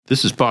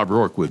This is Bob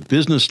Rourke with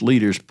Business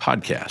Leaders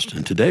Podcast,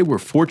 and today we're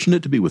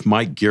fortunate to be with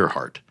Mike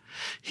Gerhardt.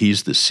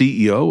 He's the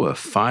CEO of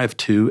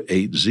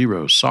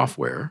 5280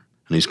 Software,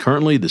 and he's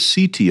currently the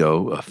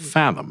CTO of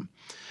Fathom.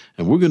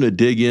 And we're going to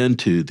dig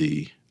into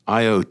the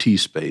IoT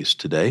space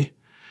today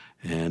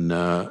and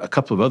a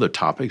couple of other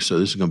topics, so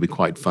this is going to be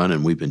quite fun,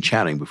 and we've been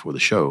chatting before the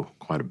show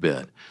quite a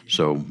bit.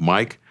 So,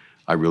 Mike,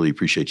 I really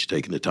appreciate you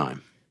taking the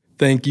time.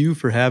 Thank you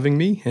for having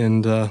me,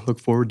 and look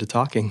forward to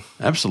talking.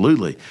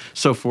 Absolutely.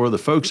 So for the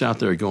folks out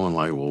there going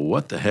like, well,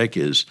 what the heck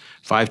is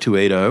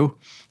 5280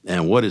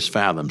 and what is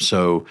Fathom?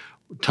 So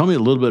tell me a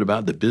little bit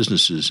about the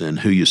businesses and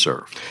who you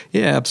serve.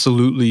 Yeah,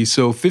 absolutely.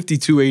 So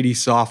 5280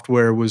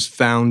 Software was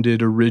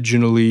founded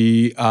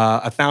originally.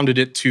 I founded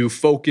it to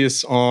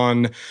focus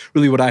on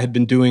really what I had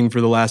been doing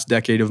for the last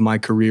decade of my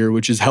career,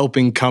 which is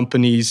helping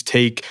companies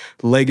take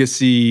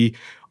legacy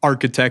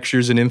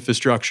architectures and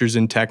infrastructures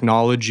and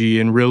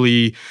technology and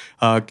really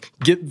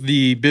get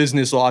the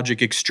business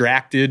logic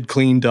extracted,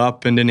 cleaned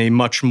up, and in a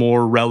much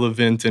more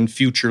relevant and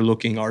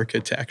future-looking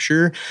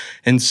architecture.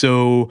 And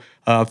so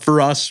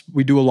for us,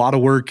 we do a lot of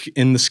work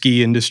in the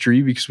ski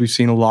industry because we've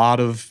seen a lot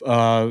of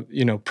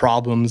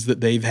problems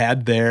that they've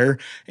had there.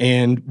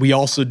 And we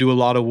also do a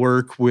lot of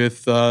work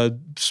with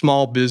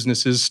small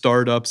businesses,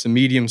 startups, and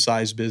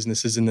medium-sized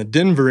businesses in the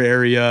Denver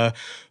area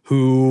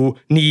who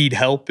need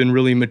help in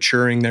really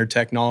maturing their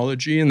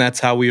technology. And that's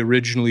how we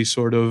originally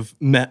sort of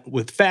met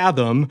with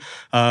Fathom,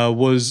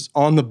 was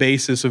on the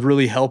basis of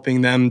really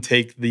helping them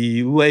take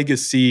the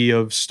legacy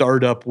of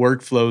startup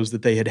workflows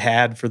that they had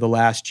had for the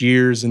last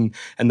years and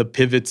the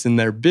pivots in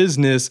their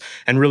business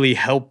and really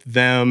help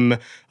them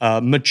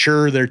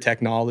mature their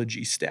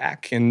technology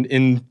stack. And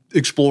in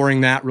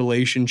exploring that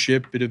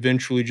relationship, it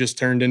eventually just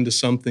turned into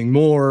something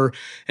more.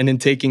 And in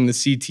taking the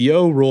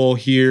CTO role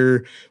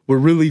here, we're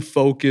really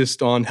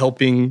focused on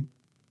helping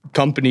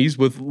companies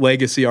with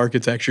legacy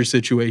architecture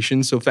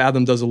situations. So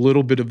Fathom does a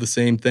little bit of the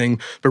same thing,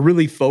 but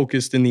really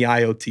focused in the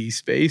IoT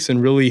space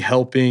and really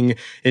helping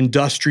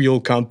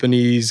industrial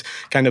companies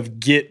kind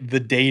of get the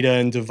data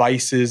and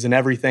devices and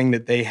everything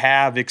that they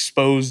have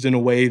exposed in a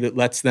way that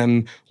lets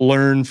them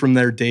learn from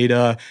their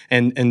data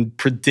and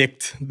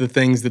predict the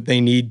things that they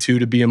need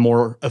to be a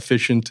more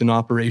efficient and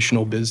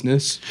operational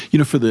business. You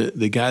know, for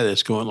the guy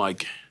that's going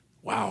like,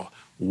 wow,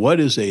 what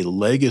is a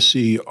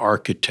legacy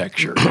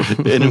architecture?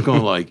 And I'm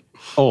going like,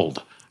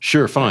 old.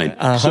 Sure, fine.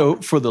 So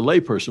for the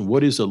layperson,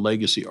 what is a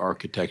legacy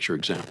architecture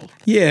example?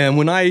 Yeah, and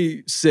when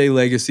I say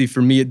legacy,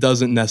 for me, it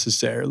doesn't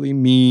necessarily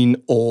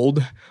mean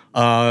old.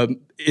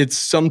 It's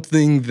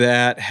something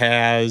that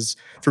has,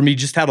 for me,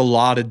 just had a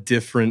lot of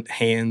different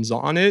hands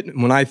on it.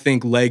 When I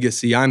think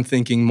legacy, I'm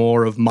thinking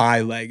more of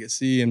my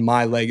legacy and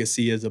my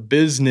legacy as a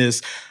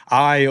business.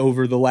 I,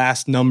 over the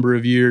last number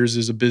of years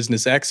as a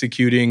business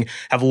executing,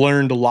 have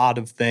learned a lot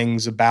of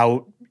things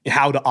about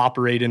how to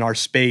operate in our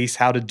space,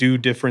 how to do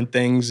different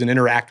things and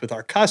interact with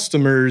our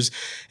customers.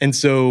 And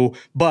so,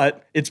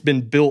 but it's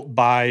been built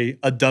by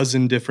a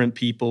dozen different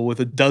people with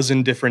a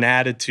dozen different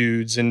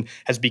attitudes and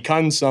has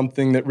become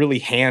something that really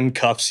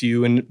handcuffs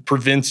you and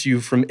prevents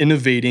you from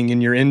innovating in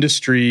your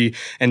industry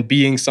and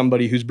being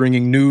somebody who's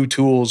bringing new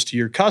tools to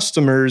your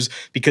customers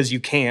because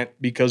you can't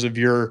because of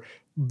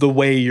the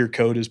way your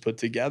code is put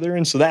together.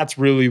 And so that's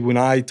really when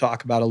I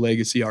talk about a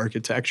legacy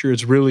architecture,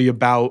 it's really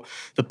about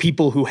the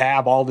people who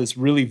have all this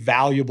really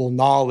valuable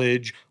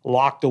knowledge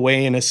locked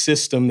away in a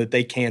system that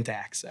they can't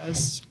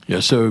access. Yeah,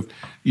 so,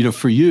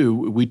 for you,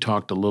 we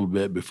talked a little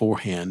bit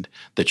beforehand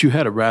that you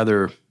had a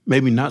rather,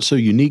 maybe not so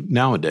unique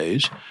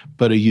nowadays,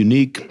 but a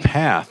unique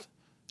path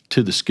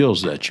to the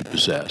skills that you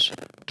possess.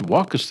 To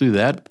walk us through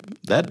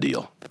that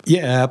deal.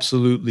 Yeah,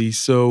 absolutely.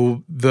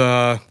 So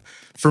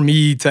for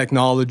me,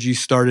 technology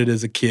started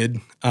as a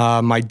kid.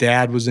 My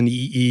dad was an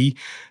EE,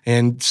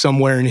 and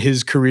somewhere in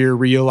his career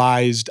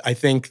realized, I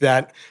think,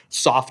 that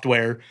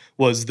software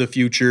was the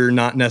future,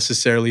 not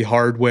necessarily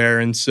hardware.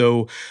 And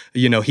so,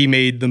 he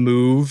made the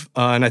move,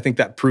 and I think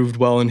that proved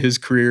well in his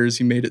career as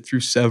he made it through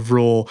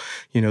several,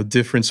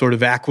 different sort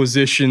of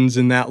acquisitions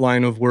in that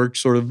line of work,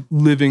 sort of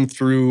living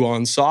through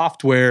on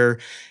software.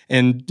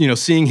 And,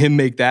 seeing him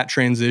make that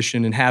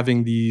transition and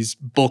having these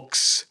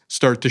books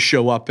start to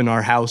show up in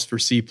our house for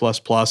C++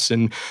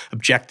 and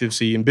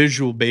Objective-C and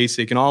Visual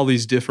Basic and all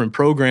these different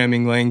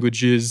programming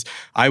languages.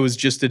 I was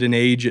just at an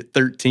age at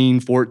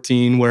 13,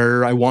 14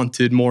 where I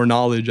wanted more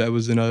knowledge. I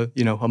was in a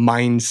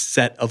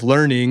mindset of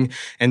learning.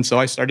 And so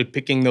I started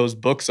picking those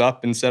books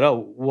up and said,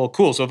 oh, well,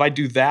 cool. So if I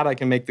do that, I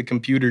can make the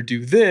computer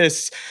do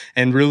this.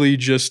 And really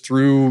just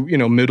through,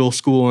 middle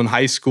school and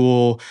high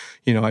school,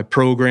 I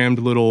programmed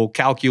little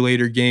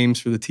calculator games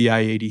for the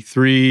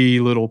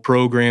TI-83, little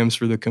programs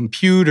for the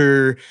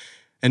computer,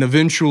 and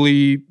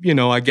eventually,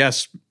 I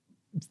guess,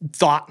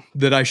 thought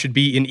that I should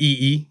be in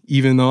EE,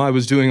 even though I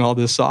was doing all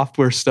this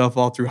software stuff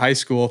all through high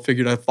school. I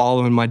figured I'd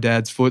follow in my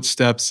dad's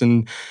footsteps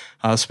and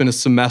spent a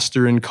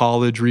semester in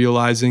college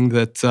realizing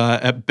that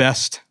at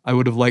best, I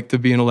would have liked to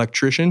be an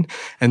electrician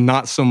and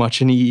not so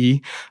much an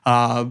EE.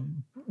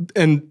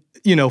 And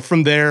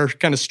from there,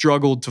 kind of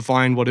struggled to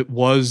find what it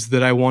was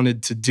that I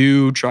wanted to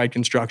do. Tried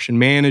construction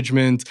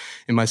management.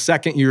 In my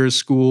second year of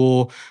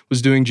school,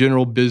 was doing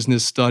general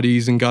business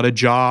studies and got a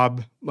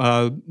job.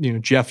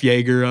 Jeff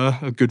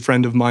Yeager, a good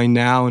friend of mine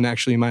now, and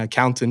actually my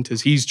accountant,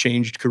 as he's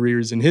changed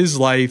careers in his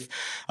life,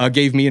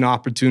 gave me an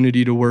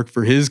opportunity to work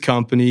for his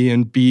company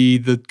and be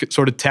the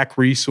sort of tech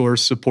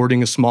resource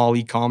supporting a small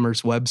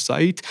e-commerce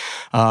website.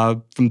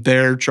 From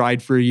there,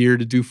 tried for a year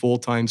to do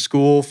full-time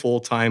school,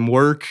 full-time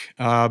work,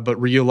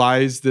 but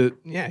realized that,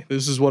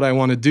 this is what I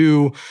want to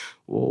do.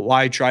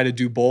 Why try to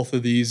do both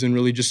of these, and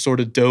really just sort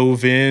of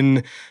dove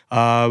in,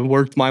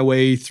 worked my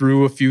way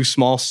through a few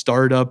small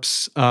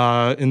startups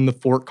in the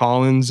Fort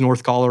Collins,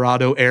 North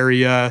Colorado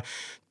area,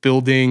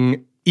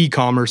 building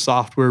e-commerce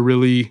software,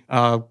 really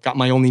got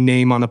my only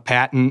name on a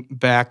patent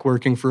back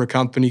working for a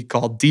company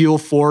called Deal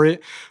For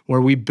It,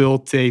 where we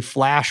built a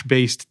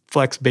Flash-based,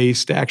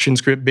 Flex-based,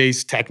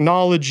 ActionScript-based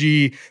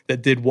technology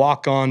that did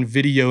walk-on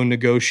video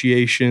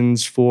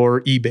negotiations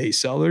for eBay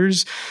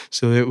sellers.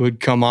 So it would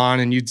come on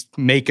and you'd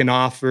make an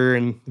offer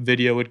and the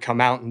video would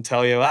come out and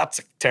tell you, that's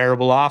a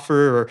terrible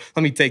offer, or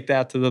let me take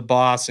that to the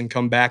boss, and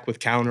come back with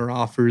counter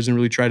offers and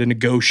really try to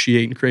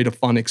negotiate and create a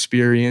fun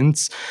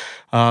experience.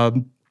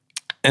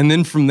 And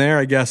then from there,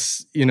 I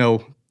guess,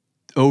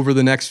 over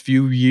the next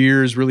few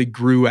years, really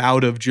grew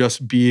out of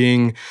just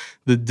being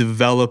the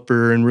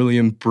developer and really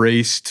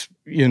embraced,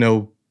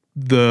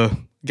 the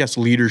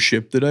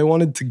leadership that I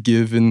wanted to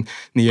give in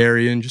the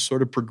area, and just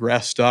sort of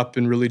progressed up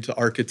and really to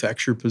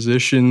architecture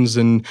positions,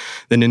 and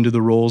then into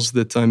the roles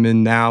that I'm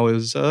in now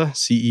as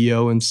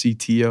CEO and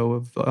CTO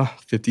of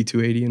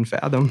 5280 and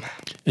Fathom.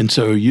 And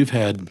so you've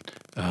had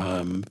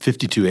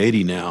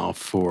 5280 now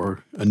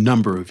for a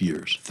number of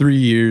years. 3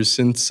 years,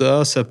 since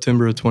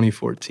September of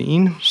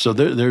 2014. So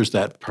there's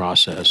that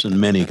process, and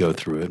many go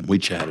through it. We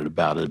chatted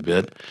about it a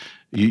bit.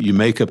 You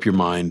make up your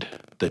mind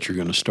that you're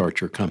going to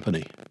start your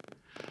company.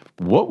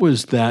 What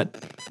was that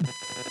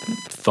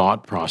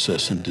thought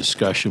process and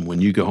discussion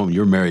when you go home?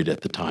 You're married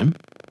at the time.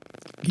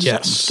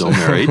 Yes. Still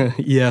married.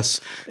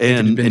 Yes.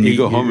 And you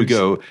go home and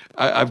go,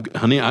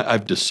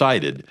 I've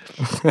decided.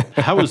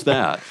 How was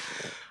that?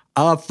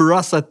 For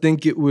us, I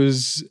think it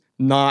was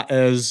not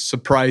as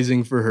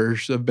surprising for her.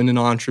 I've been an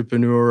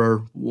entrepreneur,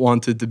 or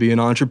wanted to be an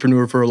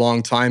entrepreneur, for a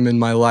long time in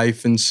my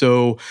life. And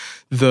so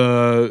in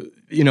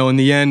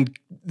the end,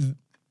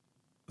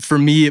 for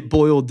me, it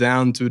boiled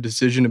down to a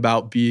decision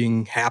about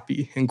being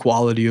happy and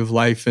quality of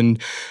life.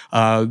 And,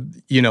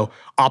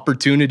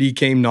 opportunity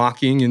came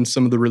knocking in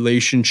some of the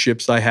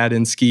relationships I had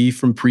in ski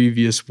from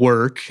previous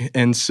work.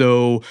 And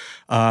so,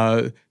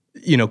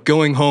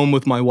 going home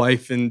with my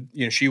wife, and,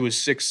 she was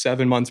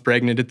 6-7 months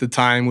pregnant at the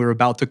time. We were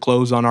about to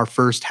close on our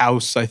first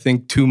house, I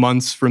think 2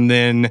 months from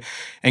then,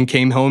 and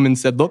came home and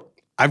said, look,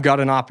 I've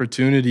got an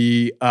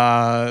opportunity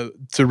to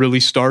really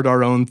start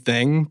our own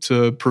thing,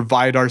 to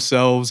provide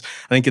ourselves.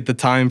 I think at the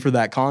time for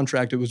that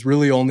contract, it was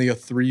really only a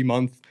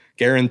 3-month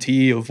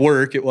guarantee of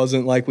work. It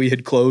wasn't like we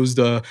had closed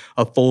a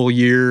full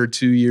year or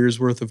 2 years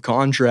worth of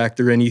contract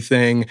or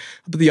anything,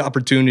 but the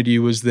opportunity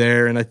was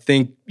there. And I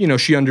think,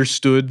 she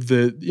understood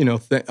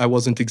that, I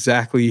wasn't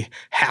exactly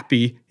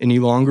happy any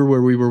longer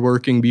where we were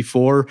working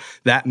before.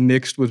 That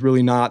mixed with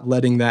really not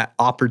letting that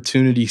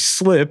opportunity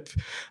slip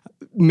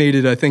made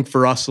it, I think,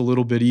 for us a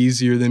little bit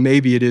easier than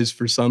maybe it is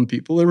for some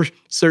people. There were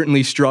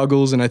certainly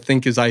struggles, and I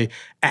think as I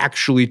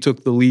actually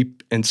took the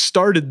leap and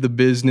started the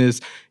business,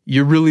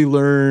 you really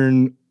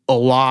learn a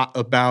lot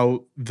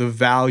about the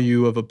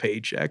value of a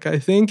paycheck. I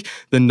think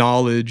the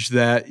knowledge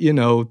that,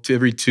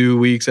 every 2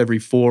 weeks, every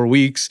 4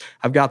 weeks,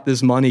 I've got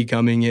this money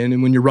coming in.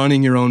 And when you're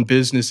running your own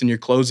business and you're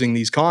closing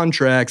these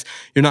contracts,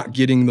 you're not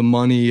getting the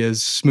money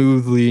as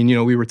smoothly.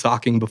 And, we were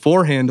talking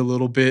beforehand a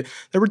little bit.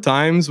 There were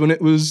times when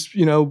it was,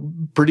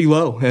 pretty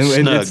low.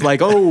 And it's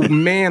like, oh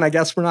man, I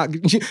guess we're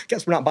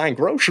not buying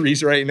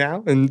groceries right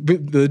now. And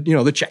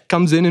the check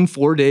comes in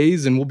 4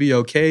 days and we'll be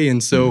okay.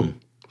 And so,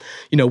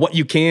 what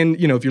you can,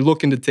 if you're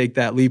looking to take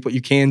that leap, what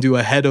you can do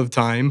ahead of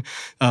time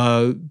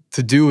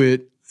to do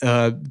it,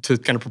 to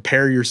kind of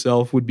prepare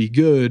yourself would be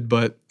good.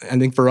 But I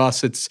think for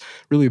us, it's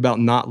really about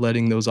not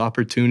letting those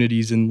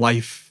opportunities in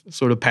life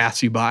sort of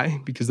pass you by,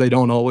 because they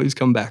don't always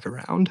come back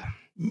around.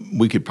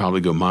 We could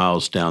probably go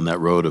miles down that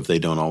road if they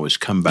don't always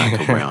come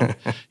back around,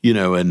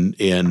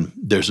 and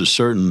there's a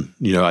certain,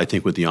 I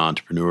think with the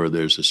entrepreneur,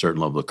 there's a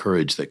certain level of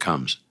courage that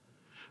comes.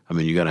 I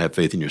mean, you got to have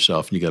faith in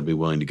yourself, and you got to be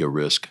willing to go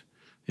risk.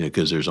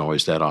 Because there's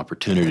always that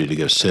opportunity to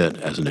go sit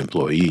as an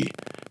employee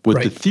with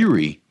right. The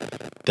theory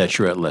that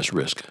you're at less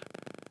risk.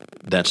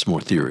 That's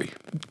more theory.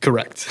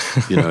 Correct.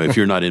 If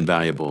you're not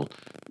invaluable,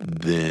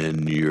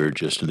 then you're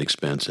just an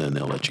expense and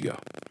they'll let you go.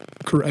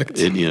 Correct.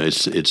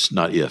 It's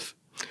not if.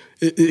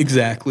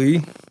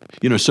 Exactly.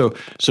 So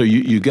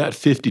you got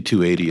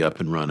 5280 up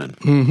and running.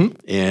 Mm-hmm.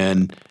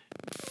 And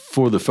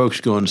for the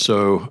folks going,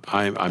 so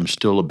I'm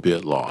still a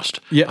bit lost.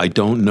 Yeah. I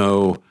don't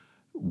know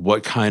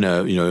what kind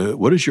of,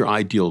 what does your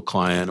ideal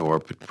client or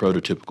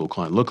prototypical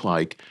client look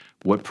like?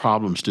 What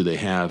problems do they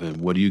have,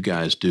 and what do you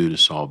guys do to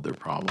solve their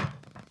problem?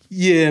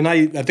 Yeah, and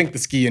I think the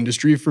ski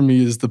industry for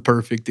me is the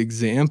perfect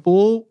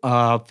example.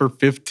 For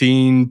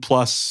 15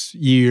 plus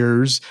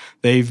years,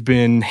 they've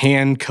been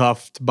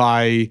handcuffed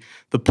by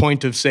the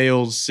point of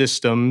sales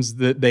systems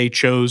that they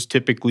chose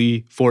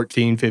typically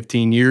 14,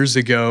 15 years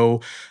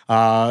ago.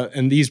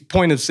 And these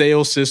point of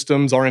sale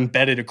systems are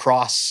embedded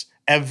across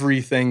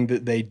everything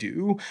that they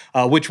do,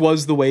 which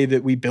was the way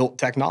that we built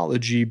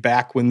technology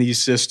back when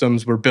these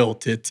systems were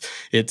built.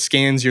 It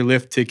scans your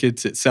lift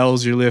tickets, it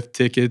sells your lift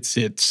tickets,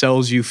 it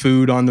sells you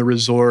food on the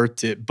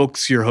resort, it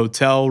books your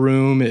hotel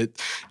room, it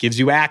gives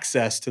you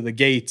access to the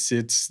gates.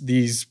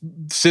 These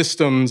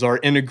systems are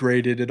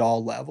integrated at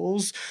all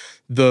levels.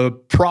 The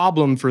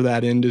problem for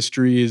that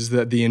industry is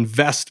that the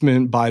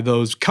investment by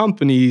those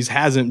companies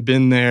hasn't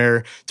been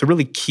there to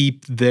really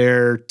keep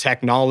their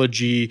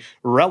technology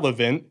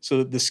relevant so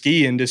that the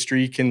ski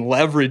industry can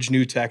leverage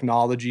new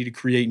technology to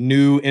create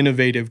new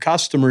innovative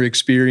customer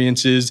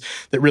experiences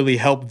that really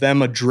help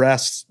them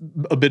address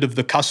a bit of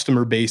the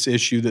customer base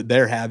issue that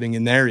they're having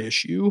in their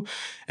issue.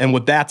 And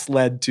what that's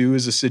led to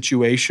is a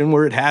situation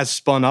where it has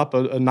spun up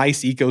a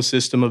nice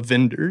ecosystem of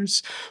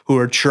vendors who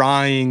are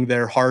trying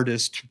their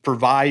hardest to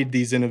provide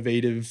these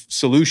innovative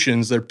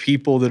solutions. They're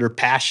people that are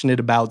passionate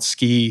about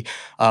ski.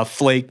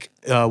 Flake,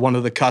 one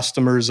of the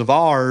customers of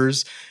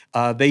ours,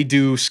 they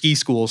do ski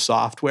school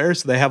software.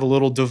 So they have a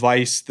little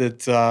device that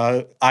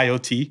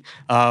IoT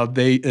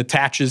they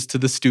attaches to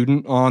the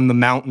student on the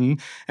mountain,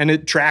 and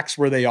it tracks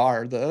where they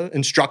are. The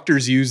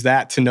instructors use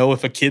that to know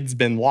if a kid's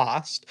been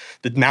lost.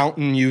 The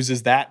mountain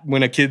uses that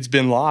when a kid's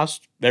been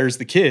lost. There's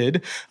the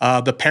kid.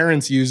 The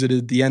parents use it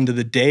at the end of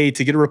the day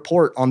to get a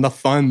report on the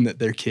fun that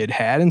their kid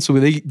had. And so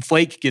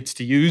Flake gets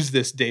to use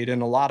this data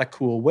in a lot of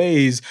cool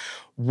ways.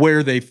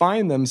 Where they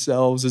find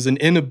themselves is an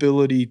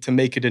inability to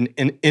make it an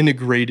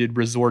integrated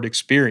resort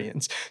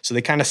experience. So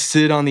they kind of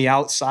sit on the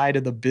outside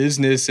of the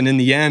business, and in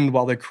the end,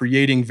 while they're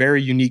creating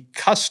very unique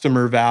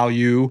customer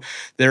value,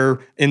 they're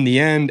in the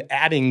end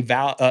adding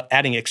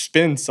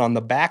expense on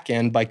the back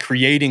end by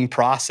creating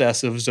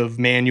processes of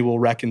manual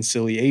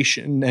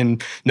reconciliation.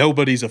 And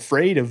nobody's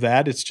afraid of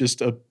that. It's just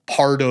a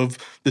part of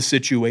the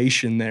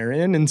situation they're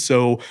in. And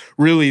so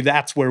really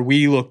that's where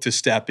we look to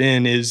step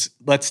in is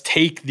let's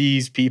take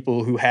these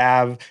people who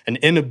have an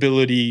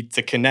inability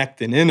to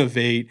connect and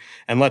innovate,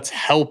 and let's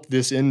help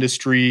this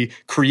industry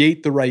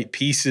create the right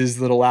pieces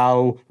that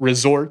allow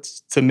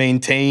resorts to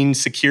maintain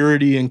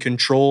security and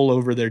control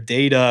over their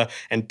data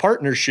and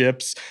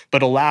partnerships,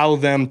 but allow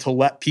them to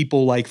let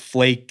people like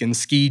Flake and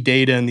Ski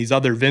Data and these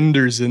other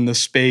vendors in the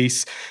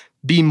space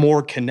be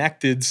more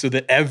connected so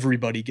that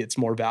everybody gets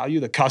more value.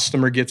 The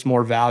customer gets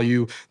more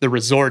value. The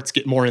resorts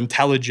get more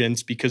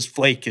intelligence because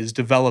Flake is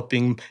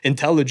developing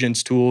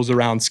intelligence tools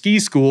around ski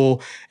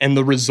school, and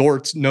the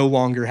resorts no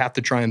longer have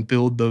to try and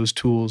build those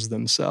tools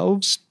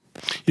themselves.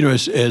 You know,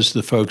 as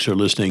the folks are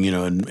listening, you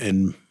know,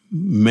 and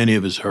many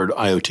of us heard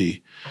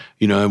IoT,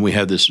 you know, and we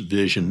have this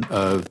vision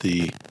of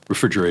the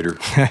refrigerator,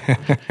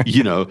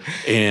 you know,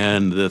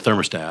 and the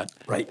thermostat.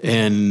 Right.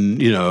 And,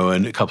 you know,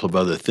 and a couple of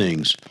other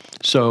things.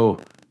 So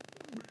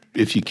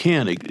if you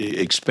can,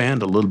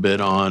 expand a little bit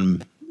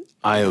on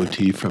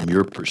IoT from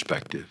your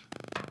perspective.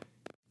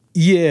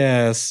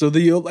 Yeah, so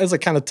as I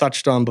kind of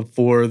touched on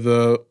before,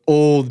 the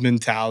old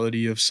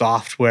mentality of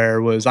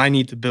software was I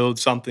need to build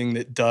something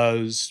that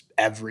does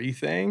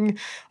everything.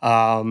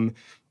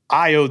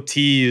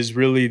 IoT is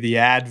really the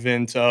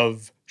advent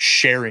of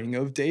sharing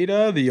of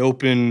data, the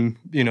open,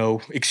 you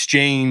know,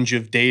 exchange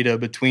of data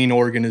between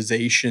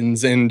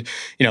organizations. And,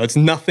 you know, it's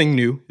nothing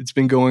new. It's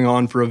been going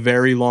on for a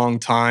very long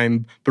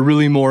time, but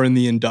really more in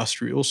the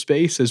industrial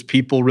space as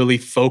people really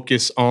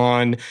focus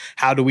on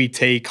how do we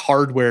take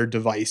hardware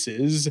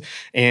devices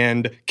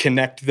and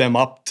connect them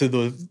up to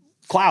the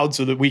cloud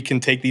so that we can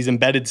take these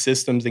embedded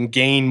systems and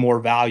gain more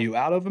value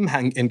out of them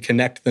and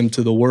connect them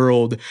to the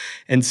world.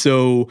 And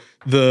so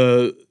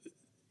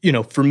you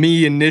know, for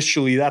me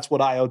initially, that's what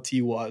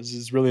IoT was,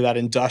 is really that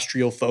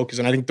industrial focus.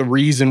 And I think the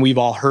reason we've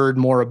all heard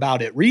more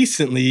about it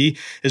recently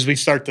is we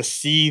start to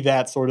see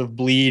that sort of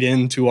bleed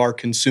into our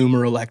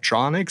consumer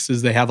electronics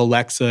as they have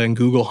Alexa and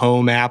Google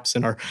Home apps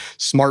and our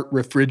smart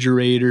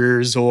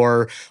refrigerators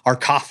or our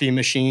coffee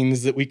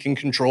machines that we can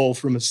control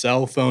from a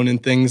cell phone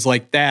and things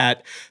like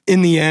that.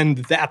 In the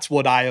end, that's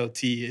what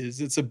IoT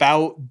is. It's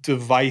about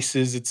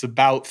devices. It's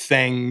about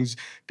things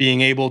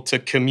being able to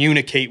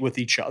communicate with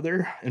each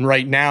other. And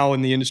right now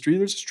in the industry,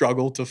 there's a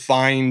struggle to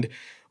find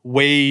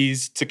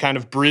ways to kind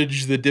of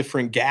bridge the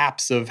different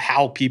gaps of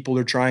how people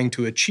are trying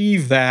to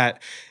achieve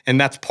that.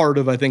 And that's part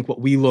of, I think, what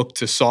we look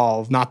to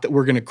solve. Not that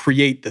we're going to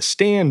create the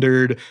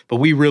standard, but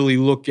we really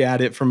look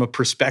at it from a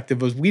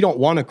perspective of we don't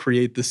want to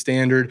create the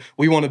standard.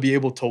 We want to be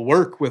able to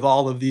work with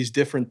all of these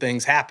different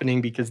things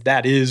happening because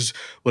that is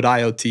what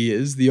IoT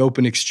is, the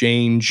open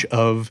exchange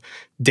of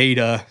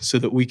data so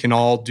that we can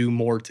all do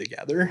more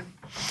together.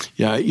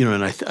 Yeah, you know,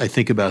 and I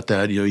think about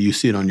that. You know, you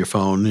see it on your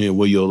phone. You know,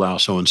 will you allow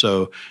so and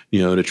so,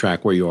 you know, to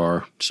track where you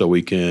are, so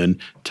we can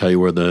tell you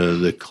where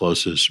the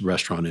closest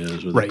restaurant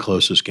is or the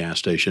closest gas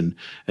station,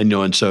 and you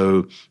know, and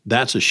so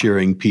that's a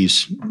sharing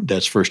piece.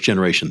 That's first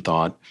generation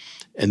thought,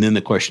 And then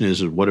the question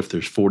is what if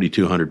there's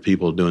 4,200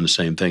 people doing the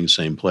same thing,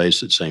 same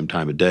place, at the same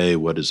time of day?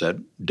 What does that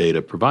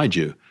data provide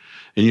you?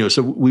 And,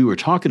 so we were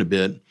talking a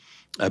bit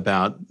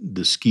about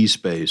the ski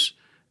space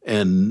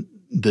and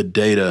the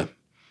data.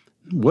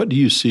 What do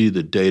you see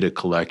the data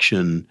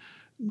collection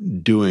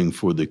doing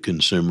for the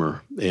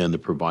consumer and the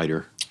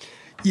provider?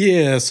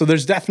 Yeah, so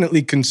there's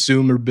definitely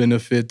consumer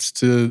benefits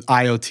to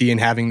IoT and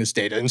having this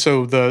data. And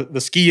so the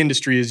ski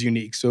industry is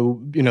unique.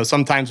 So,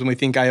 sometimes when we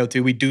think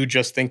IoT, we do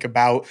just think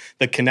about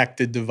the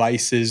connected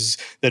devices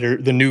that are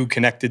the new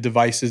connected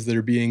devices that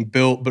are being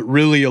built. But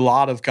really, a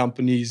lot of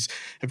companies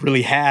have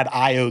really had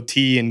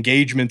IoT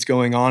engagements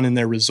going on in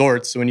their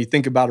resorts. So when you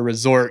think about a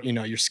resort,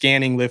 you're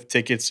scanning lift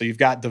tickets. So you've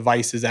got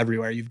devices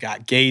everywhere. You've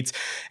got gates.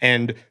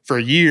 And for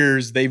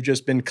years, they've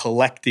just been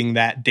collecting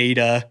that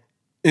data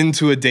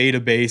into a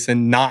database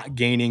and not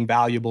gaining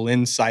valuable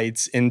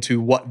insights into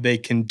what they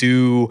can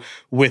do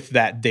with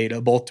that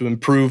data, both to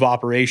improve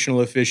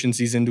operational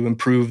efficiencies and to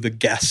improve the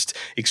guest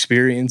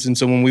experience. And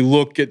so when we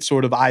look at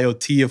sort of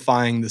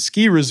IoT-ifying the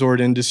ski resort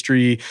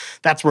industry,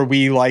 that's where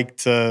we like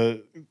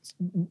to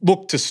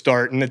look to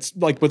start. And it's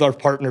like with our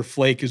partner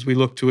Flake, as we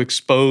look to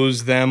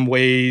expose them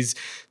ways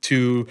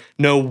to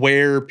know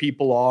where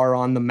people are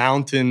on the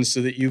mountains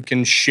so that you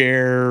can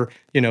share,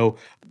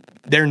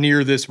 they're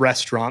near this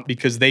restaurant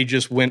because they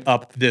just went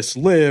up this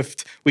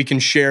lift. We can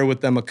share with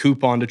them a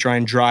coupon to try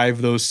and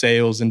drive those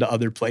sales into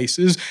other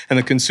places. And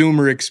the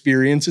consumer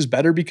experience is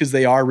better because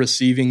they are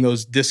receiving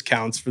those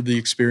discounts for the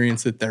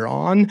experience that they're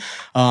on.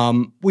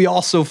 We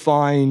also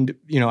find,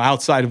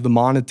 outside of the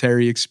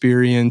monetary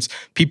experience,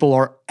 people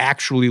are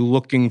actually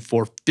looking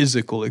for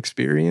physical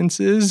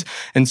experiences.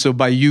 And so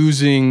by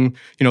using,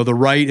 the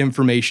right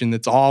information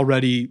that's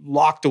already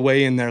locked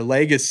away in their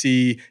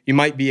legacy, you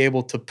might be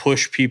able to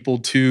push people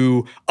to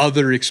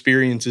other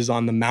experiences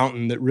on the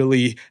mountain that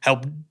really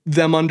help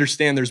them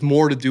understand there's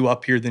more to do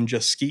up here than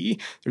just ski.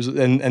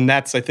 And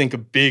that's, I think, a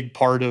big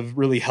part of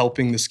really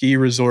helping the ski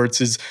resorts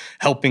is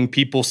helping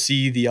people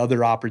see the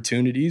other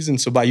opportunities. And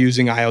so by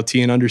using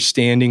IoT and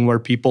understanding where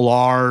people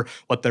are,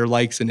 what their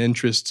likes and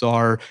interests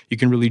are, you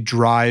can really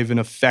drive an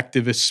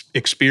effective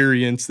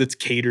experience that's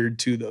catered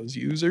to those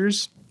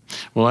users.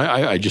 Well,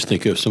 I just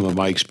think of some of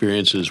my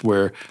experiences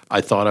where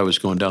I thought I was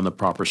going down the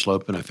proper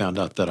slope and I found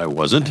out that I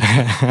wasn't.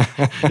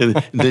 And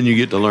then you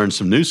get to learn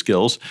some new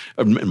skills.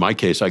 In my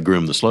case, I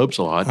groom the slopes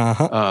a lot.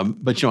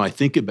 But, I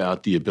think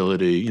about the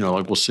ability,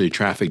 like we'll see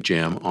traffic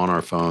jam on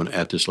our phone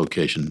at this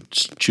location,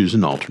 choose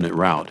an alternate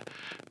route.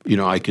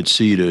 I could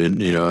see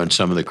in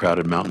some of the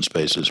crowded mountain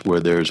spaces where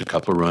there's a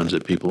couple of runs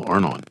that people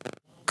aren't on.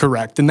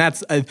 Correct. And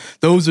that's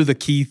those are the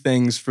key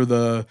things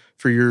for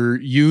your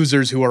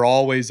users who are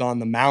always on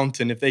the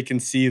mountain. If they can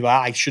see,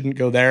 I shouldn't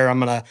go there, I'm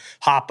going to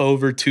hop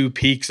over 2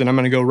 peaks and I'm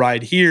going to go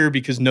ride here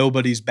because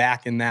nobody's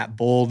back in that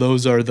bowl.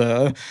 Those are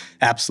the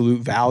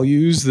absolute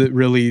values that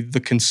really the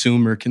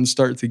consumer can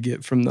start to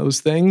get from those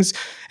things.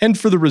 And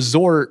for the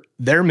resort,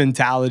 their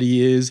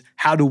mentality is,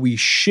 how do we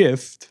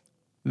shift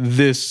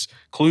this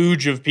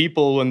kludge of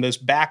people and this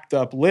backed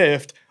up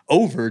lift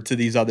over to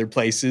these other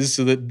places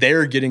so that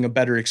they're getting a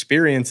better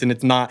experience, and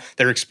it's not,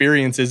 their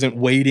experience isn't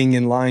waiting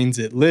in lines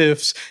at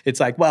lifts.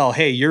 It's like, well,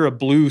 hey, you're a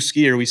blue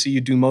skier. We see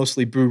you do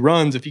mostly blue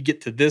runs. If you get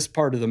to this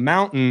part of the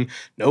mountain,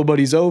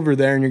 nobody's over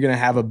there and you're going to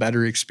have a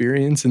better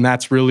experience. And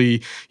that's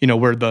really,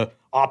 where the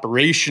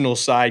operational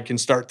side can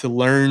start to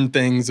learn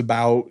things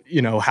about,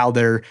 how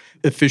they're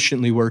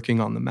efficiently working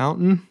on the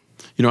mountain.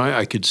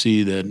 I could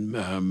see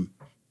that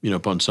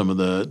upon some of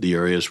the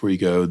areas where you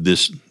go,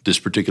 this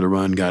particular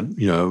run got,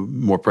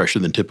 more pressure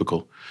than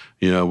typical.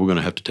 We're going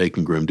to have to take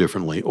and groom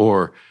differently.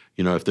 Or,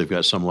 if they've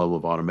got some level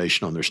of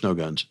automation on their snow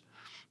guns,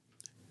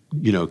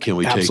 can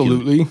we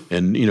Absolutely. take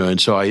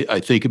and so I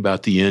think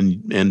about the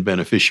end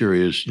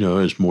beneficiary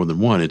as more than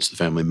one. It's the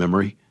family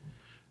memory.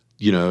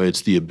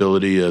 It's the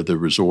ability of the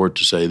resort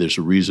to say there's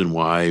a reason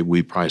why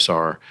we price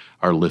our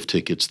lift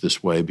tickets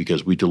this way,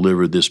 because we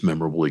deliver this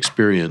memorable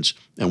experience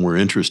and we're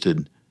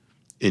interested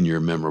in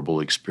your memorable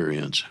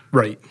experience.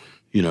 Right.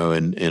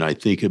 And I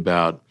think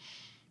about,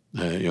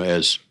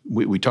 as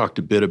we talked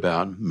a bit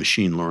about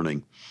machine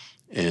learning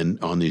and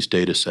on these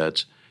data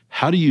sets,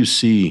 how do you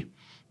see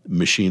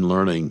machine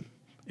learning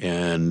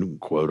and,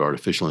 quote,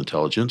 artificial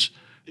intelligence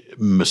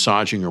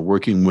massaging or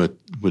working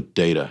with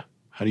data?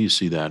 How do you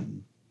see that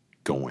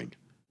going?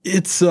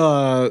 It's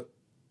a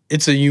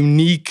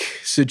unique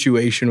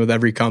situation with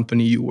every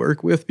company you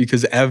work with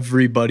because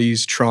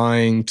everybody's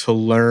trying to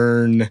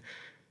learn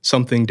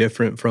something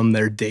different from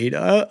their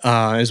data.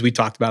 As we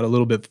talked about a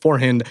little bit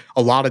beforehand,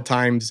 a lot of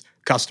times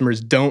customers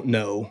don't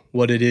know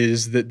what it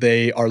is that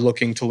they are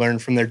looking to learn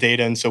from their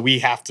data. And so we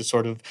have to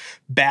sort of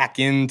back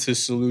into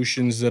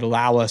solutions that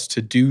allow us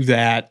to do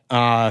that.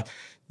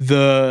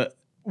 The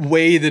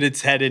way that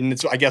it's headed, and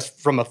it's, I guess,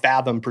 from a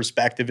Fathom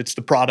perspective, it's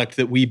the product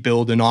that we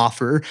build and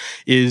offer,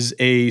 is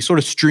a sort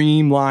of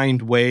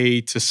streamlined way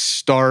to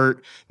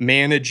start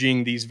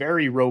managing these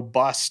very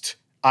robust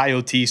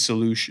IoT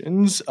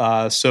solutions.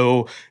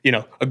 So,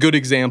 a good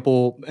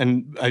example,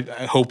 and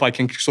I hope I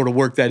can sort of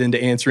work that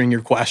into answering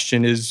your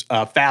question, is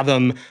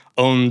Fathom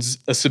owns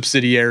a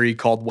subsidiary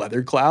called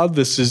WeatherCloud.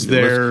 This is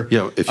their...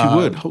 if you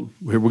would,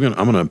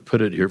 I'm going to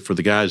put it here for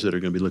the guys that are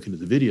going to be looking at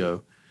the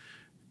video.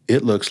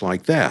 It looks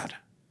like that.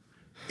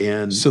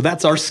 And so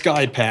that's our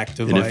SkyPack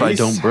device. And if I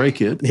don't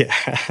break it,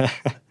 yeah.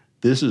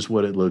 This is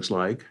what it looks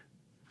like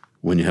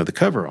when you have the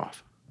cover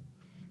off.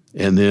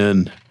 And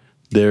then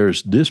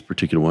there's this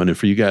particular one. And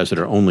for you guys that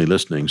are only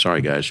listening,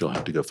 sorry guys, you'll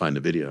have to go find the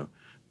video.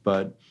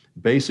 But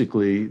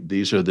basically,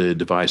 these are the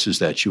devices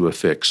that you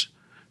affix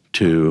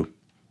to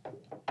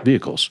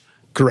vehicles.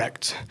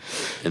 Correct.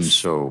 And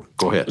so,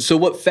 go ahead. So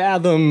what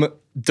Fathom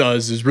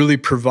does is really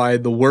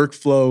provide the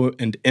workflow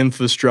and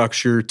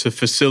infrastructure to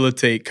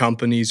facilitate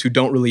companies who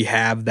don't really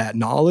have that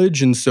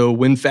knowledge. And so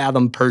when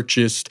Fathom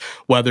purchased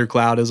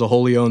WeatherCloud as a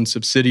wholly owned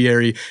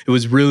subsidiary, it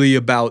was really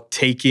about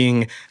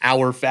taking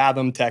our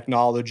Fathom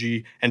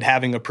technology and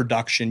having a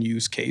production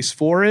use case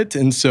for it.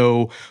 And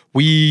so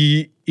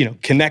we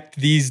connect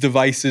these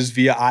devices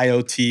via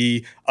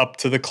IoT up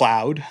to the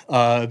cloud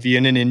via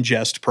an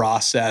ingest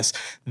process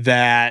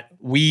that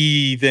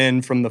we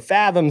then, from the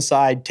Fathom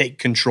side, take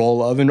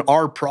control of. And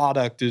our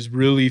product is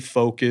really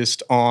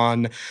focused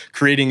on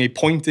creating a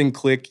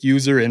point-and-click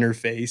user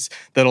interface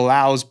that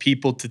allows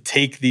people to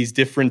take these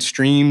different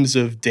streams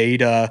of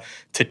data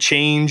to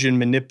change and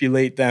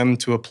manipulate them,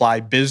 to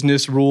apply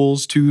business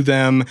rules to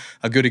them.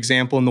 A good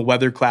example in the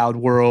WeatherCloud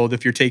world,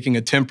 if you're taking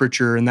a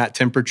temperature and that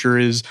temperature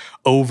is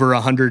over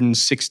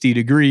 160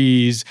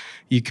 degrees,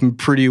 you can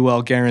pretty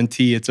well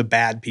guarantee it's a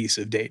bad piece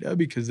of data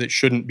because it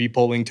shouldn't be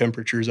pulling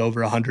temperatures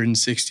over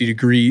 160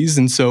 degrees.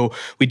 And so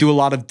we do a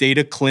lot of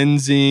data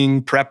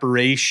cleansing,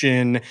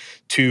 preparation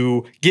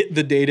to get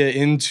the data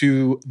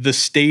into the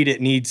state it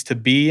needs to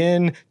be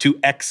in to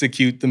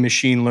execute the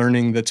machine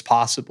learning that's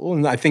possible.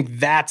 And I think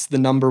that's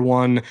the number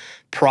one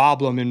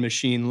problem in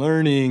machine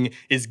learning,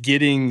 is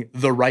getting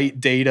the right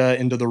data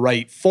into the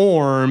right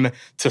form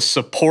to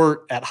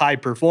support at high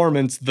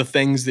performance the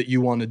things that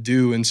you want to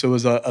do. And so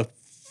as a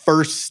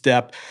first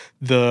step,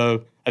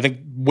 I think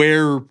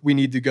where we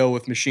need to go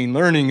with machine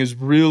learning is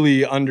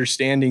really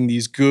understanding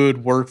these good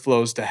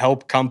workflows to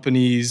help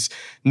companies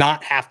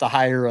not have to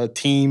hire a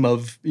team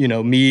of,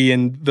 me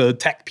and the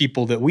tech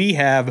people that we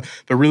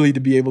have, but really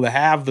to be able to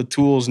have the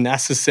tools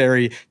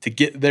necessary to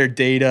get their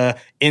data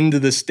into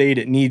the state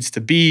it needs to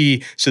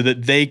be so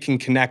that they can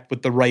connect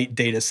with the right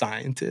data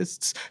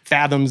scientists.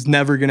 Fathom's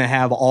never going to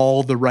have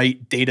all the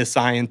right data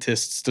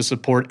scientists to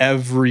support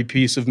every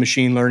piece of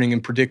machine learning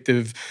and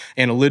predictive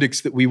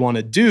analytics that we want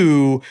to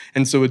do.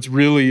 And so it's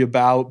really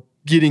about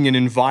getting an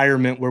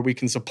environment where we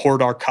can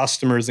support our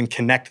customers and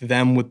connect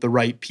them with the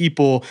right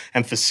people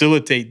and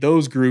facilitate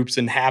those groups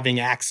and having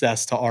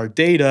access to our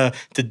data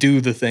to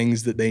do the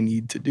things that they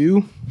need to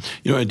do.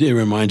 It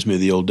reminds me of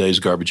the old days,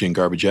 garbage in,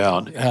 garbage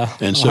out.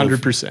 And so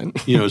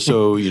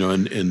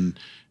 100%. And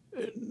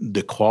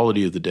the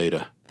quality of the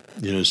data,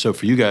 so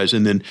for you guys,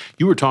 and then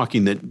you were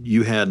talking that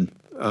you had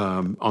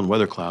on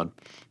WeatherCloud,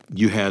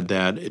 you had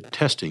that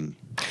testing.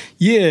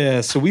 Yeah,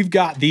 so we've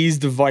got these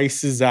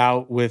devices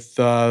out with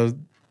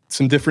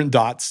some different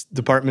DOTs,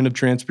 Department of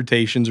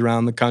Transportations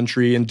around the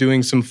country, and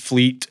doing some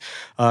fleet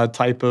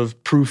type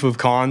of proof of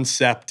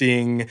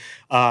concepting.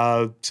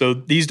 So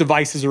these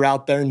devices are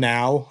out there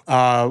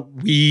now.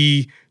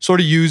 We sort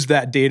of use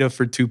that data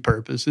for two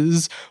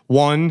purposes.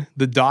 One,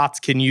 the DOTs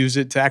can use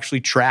it to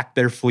actually track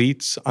their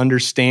fleets,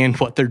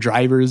 understand what their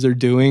drivers are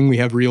doing. We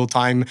have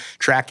real-time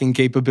tracking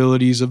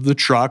capabilities of the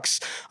trucks.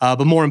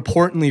 But more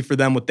importantly for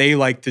them, what they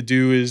like to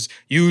do is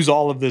use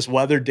all of this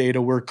weather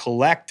data we're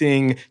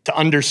collecting to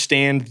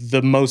understand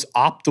the most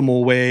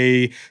optimal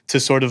way to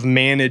sort of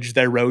manage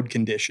their road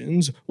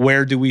conditions.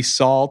 Where do we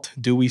salt?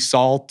 Do we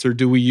salt or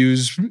do we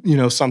use,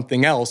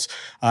 something else?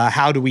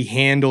 How do we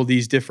handle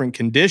these different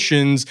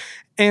conditions?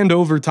 And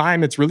over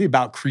time, it's really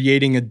about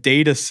creating a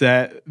data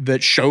set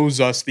that shows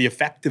us the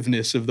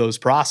effectiveness of those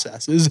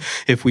processes.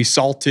 If we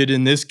salted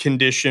in this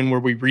condition, were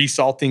we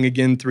resalting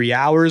again 3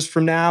 hours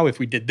from now? If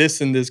we did this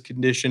in this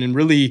condition, and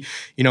really,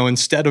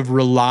 instead of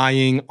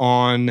relying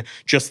on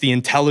just the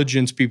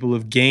intelligence people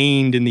have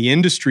gained in the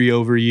industry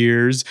over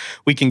years,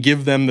 we can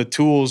give them the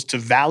tools to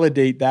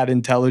validate that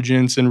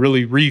intelligence and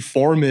really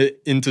reform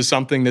it into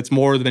something that's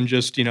more than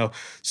just,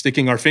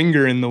 sticking our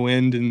finger in the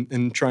wind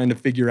and trying to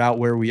figure out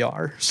where we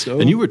are.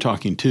 And you were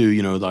talking too,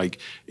 like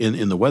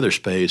in the weather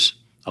space,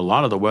 a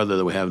lot of the weather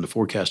that we have in the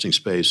forecasting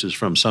space is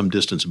from some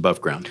distance above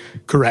ground.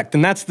 Correct.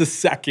 And that's the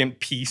second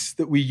piece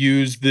that we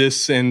use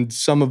this and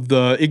some of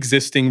the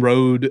existing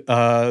road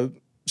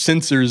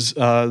sensors,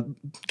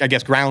 I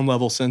guess ground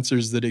level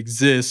sensors that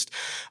exist.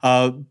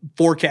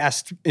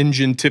 Forecast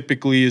engine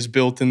typically is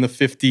built in the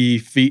 50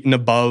 feet and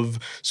above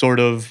sort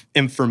of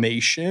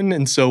information.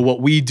 And so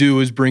what we do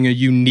is bring a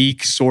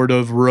unique sort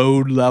of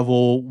road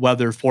level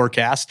weather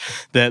forecast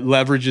that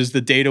leverages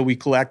the data we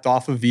collect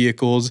off of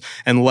vehicles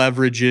and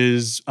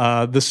leverages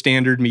the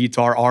standard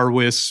METAR,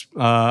 RWIS,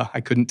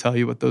 I couldn't tell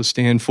you what those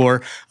stand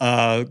for,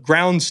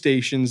 ground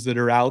stations that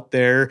are out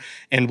there.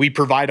 And we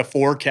provide a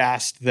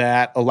forecast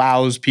that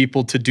allows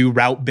people to do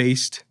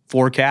route-based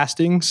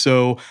forecasting.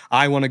 So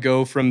I want to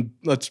go from,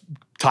 let's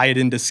tie it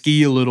into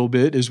ski a little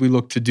bit as we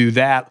look to do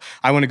that.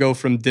 I want to go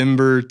from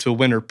Denver to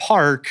Winter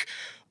Park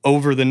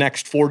over the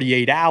next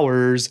 48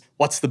 hours.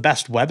 What's the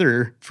best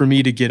weather for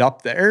me to get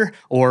up there?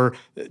 Or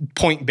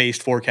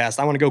point-based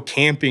forecast. I want to go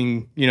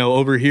camping,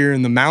 over here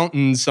in the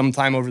mountains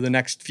sometime over the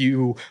next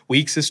few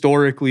weeks.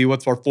 Historically,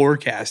 what's our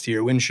forecast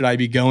here? When should I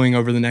be going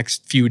over the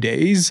next few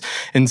days?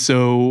 And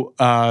so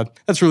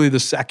that's really the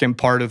second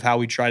part of how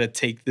we try to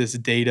take this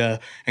data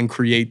and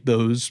create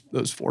those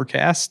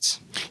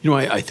forecasts.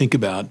 I think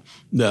about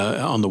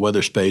on the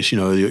weather space,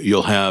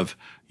 you'll have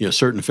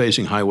certain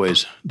facing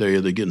highways, they're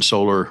either getting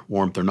solar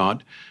warmth or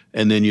not.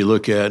 And then you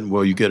look at,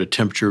 you get a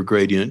temperature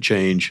gradient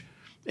change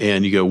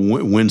and you go,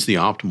 when's the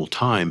optimal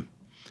time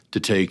to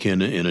take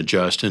in and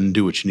adjust and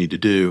do what you need to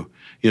do?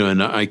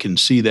 And I can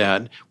see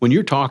that when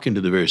you're talking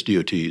to the various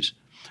DOTs,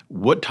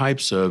 what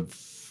types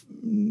of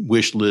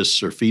wish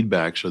lists or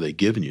feedbacks are they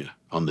giving you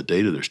on the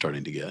data they're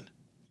starting to get?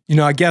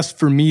 I guess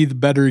for me, the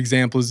better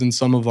example is in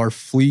some of our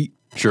fleet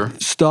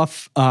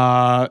stuff.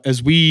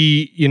 As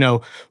we,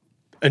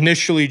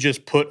 initially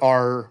just put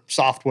our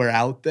software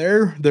out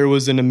there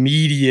was an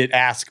immediate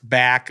ask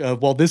back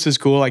of, well, this is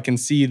cool. I can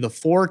see the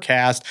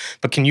forecast,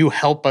 but can you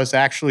help us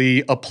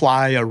actually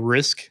apply a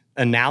risk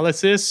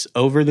analysis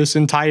over this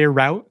entire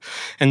route?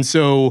 And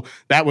so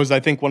that was, I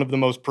think, one of the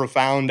most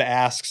profound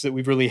asks that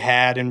we've really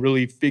had in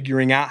really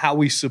figuring out how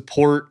we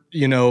support,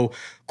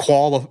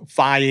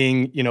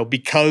 qualifying,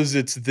 because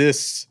it's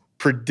this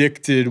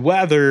predicted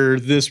weather,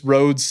 this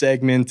road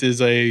segment is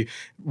a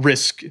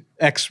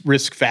X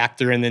risk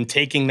factor, and then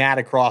taking that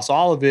across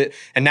all of it.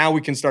 And now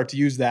we can start to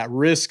use that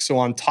risk. So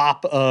on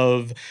top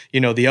of,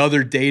 the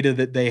other data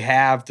that they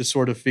have to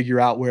sort of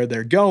figure out where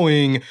they're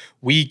going,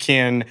 we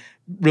can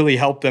really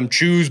help them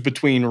choose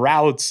between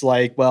routes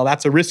like, well,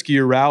 that's a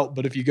riskier route,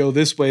 but if you go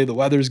this way, the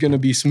weather's going to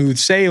be smooth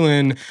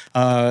sailing,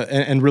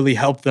 and really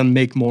help them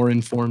make more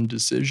informed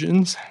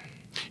decisions.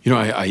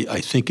 I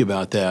think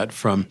about that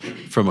from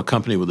a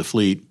company with a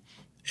fleet,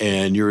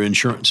 and your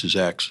insurance is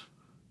X.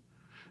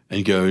 And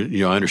you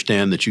go, I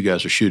understand that you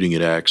guys are shooting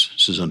at X.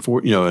 This is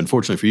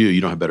unfortunately for you, you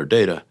don't have better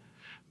data.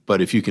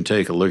 But if you can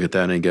take a look at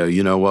that and go,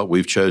 you know what,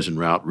 we've chosen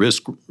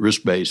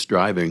risk-based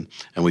driving,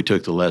 and we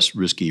took the less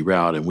risky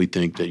route, and we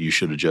think that you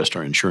should adjust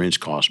our insurance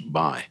costs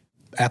by.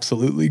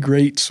 Absolutely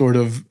great sort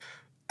of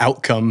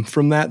outcome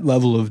from that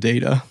level of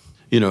data.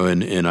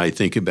 And I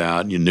think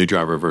about new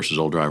driver versus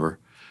old driver.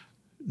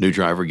 New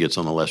driver gets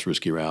on a less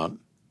risky route.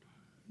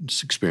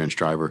 It's experienced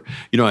driver.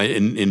 So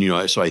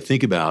I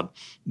think about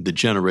the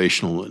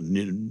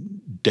generational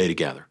data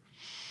gather.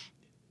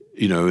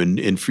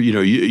 And for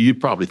you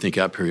probably think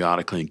out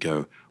periodically and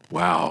go,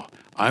 wow,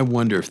 I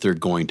wonder if they're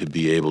going to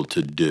be able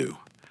to do.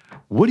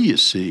 What do you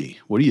see?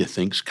 What do you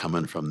think's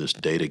coming from this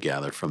data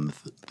gather from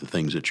the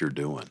things that you're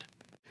doing?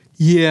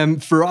 Yeah,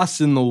 for us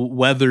in the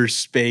weather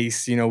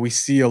space, we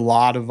see a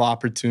lot of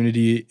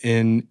opportunity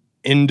in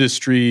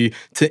industry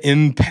to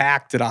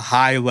impact at a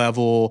high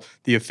level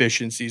the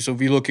efficiency. So if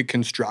you look at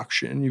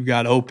construction, you've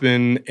got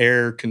open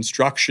air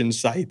construction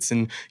sites,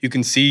 and you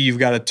can see you've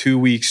got a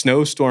 2-week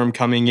snowstorm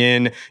coming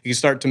in. You can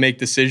start to make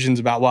decisions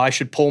about, well, I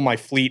should pull my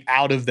fleet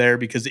out of there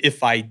because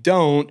if I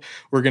don't,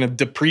 we're going to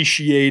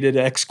depreciate it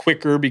X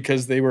quicker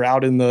because they were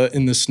out in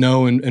the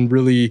snow and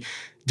really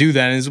do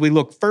that. And as we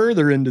look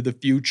further into the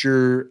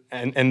future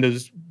and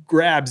those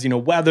grabs,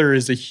 weather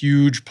is a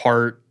huge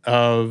part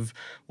of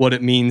what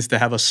it means to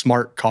have a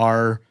smart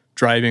car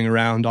driving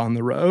around on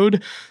the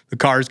road. The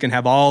cars can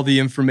have all the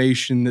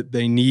information that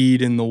they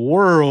need in the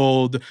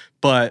world,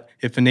 but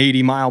if an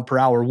 80 mile per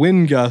hour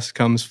wind gust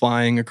comes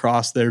flying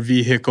across their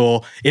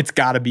vehicle, it's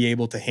got to be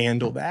able to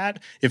handle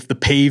that. If the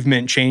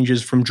pavement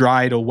changes from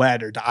dry to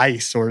wet or to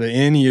ice or to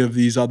any of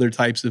these other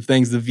types of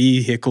things, the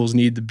vehicles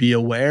need to be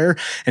aware.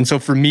 And so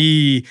for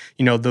me,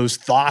 those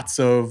thoughts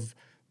of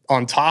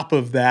on top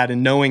of that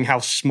and knowing how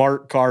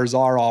smart cars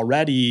are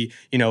already,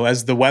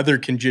 as the weather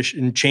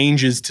condition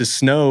changes to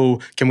snow,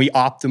 can we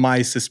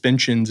optimize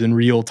suspensions in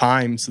real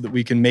time so that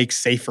we can make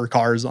safer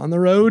cars on the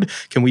road?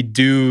 Can we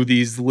do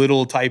these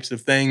little types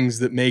of things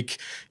that make,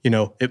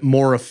 it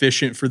more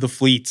efficient for the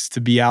fleets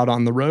to be out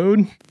on the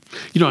road?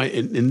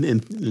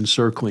 In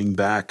circling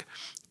back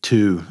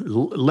to,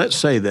 let's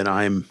say that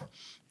I'm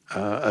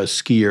a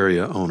ski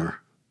area owner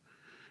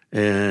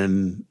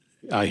and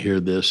I hear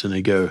this and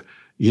they go,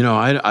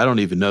 I don't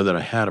even know that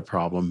I had a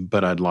problem,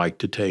 but I'd like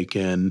to take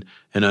in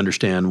and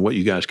understand what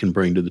you guys can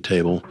bring to the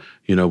table,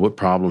 what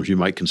problems you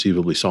might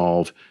conceivably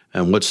solve,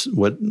 and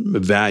what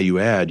value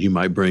add you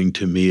might bring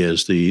to me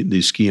as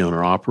the ski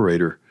owner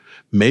operator.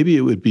 Maybe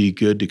it would be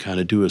good to kind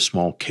of do a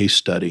small case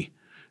study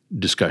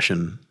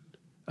discussion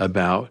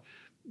about,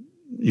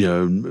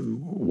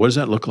 what does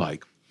that look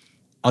like?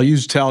 I'll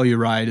use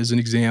Telluride as an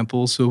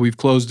example. So we've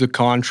closed a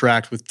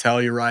contract with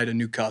Telluride, a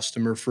new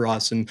customer for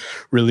us. And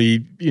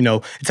really,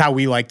 it's how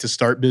we like to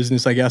start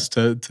business, I guess,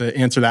 to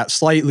answer that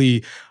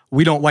slightly.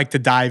 We don't like to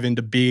dive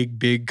into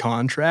big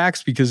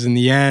contracts because in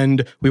the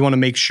end, we want to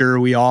make sure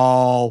we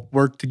all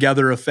work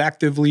together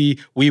effectively.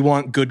 We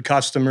want good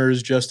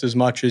customers just as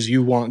much as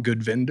you want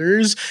good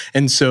vendors.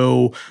 And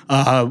so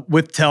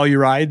with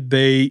Telluride,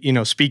 they,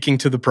 speaking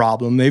to the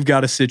problem, they've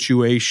got a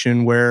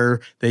situation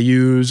where they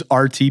use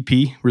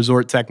RTP,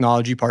 Resort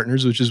Technology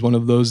Partners, which is one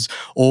of those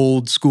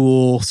old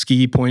school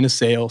ski point of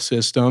sale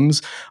systems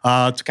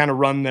to kind of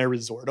run their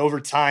resort. Over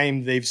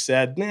time, they've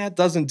said, it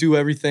doesn't do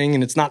everything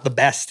and it's not the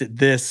best at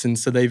this. And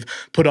so they've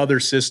put other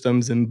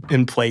systems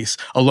in place.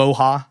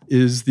 Aloha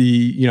is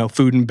the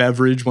food and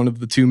beverage, one of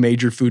the two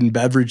major food and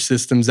beverage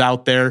systems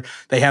out there.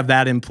 They have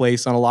that in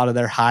place on a lot of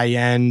their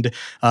high-end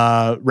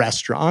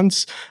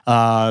restaurants.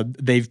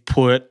 They've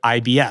put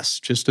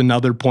IBS, just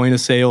another point of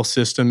sale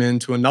system,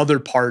 into another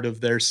part of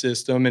their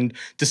system and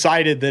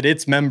decided that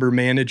its member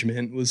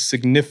management was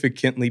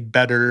significantly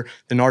better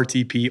than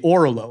RTP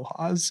or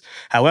Aloha's.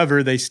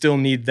 However, they still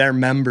need their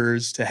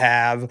members to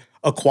have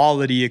a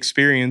quality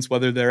experience,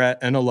 whether they're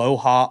at an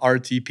Aloha,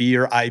 RTP,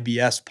 or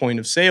IBS point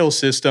of sale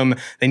system.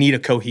 They need a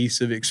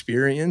cohesive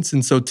experience.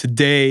 And so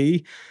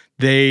today,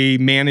 they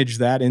manage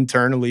that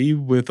internally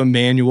with a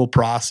manual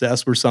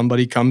process where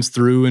somebody comes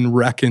through and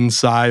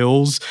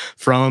reconciles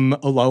from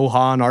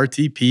Aloha and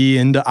RTP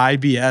into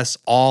IBS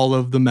all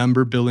of the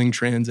member billing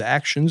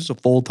transactions. It's a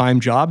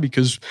full-time job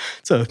because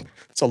it's a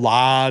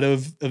lot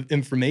of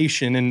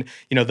information. And,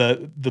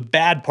 the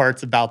bad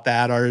parts about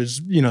that are,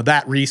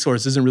 that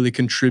resource isn't really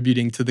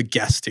contributing to the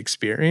guest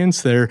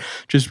experience. They're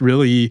just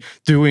really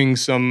doing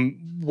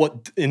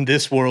what in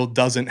this world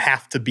doesn't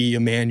have to be a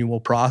manual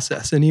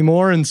process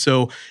anymore. And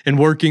so in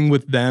working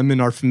with them and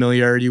our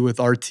familiarity with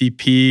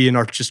RTP and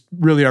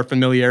our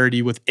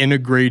familiarity with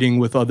integrating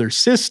with other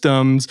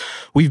systems,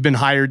 we've been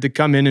hired to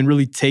come in and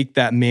really take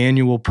that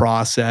manual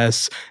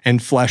process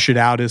and flesh it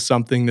out as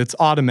something that's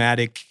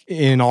automatic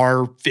in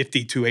our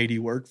 5280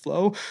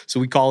 workflow. So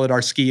we call it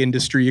our Ski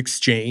Industry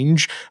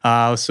Exchange.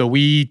 So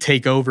we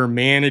take over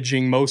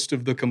managing most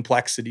of the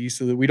complexity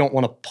so that we don't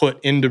want to put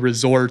into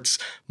resorts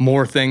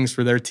more things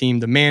for their team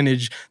to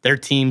manage. Their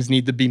teams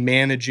need to be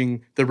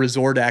managing the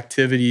resort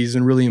activities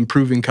and really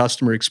improving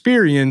customer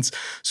experience.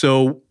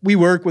 So we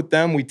work with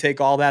them. We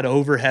take all that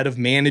overhead of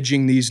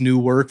managing these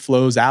new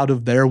workflows out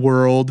of their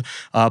world,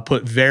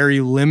 put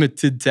very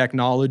limited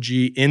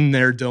technology in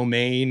their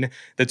domain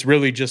that's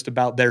really just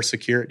about their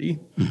security.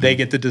 Mm-hmm. They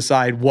get to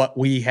decide what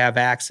we have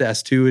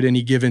access to at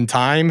any given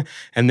time,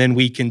 and then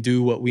we can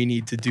do what we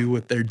need to do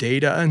with their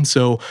data. And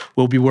so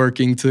we'll be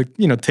working to,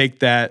 take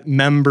that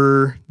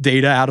member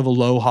data out of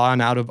Aloha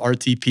and out of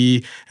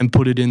RTP and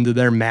put it into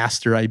their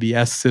master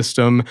IBS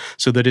system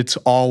so that it's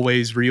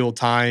always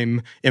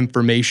real-time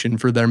information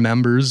for their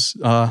members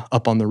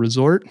up on the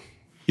resort.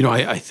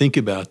 I think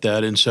about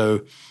that. And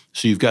so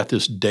you've got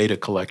this data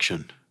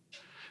collection,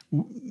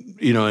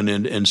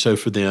 and so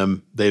for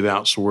them, they've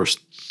outsourced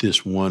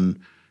this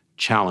one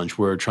challenge.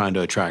 We're trying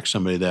to attract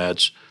somebody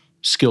that's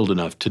skilled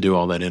enough to do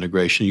all that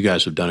integration. You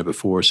guys have done it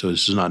before, so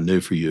this is not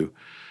new for you.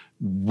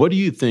 What do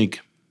you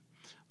think?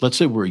 Let's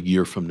say we're a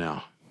year from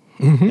now,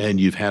 and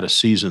you've had a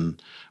season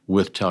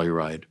with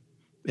Telluride,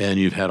 and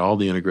you've had all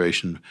the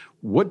integration.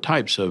 What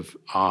types of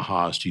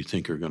ahas do you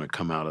think are going to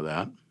come out of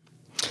that?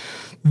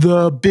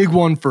 The big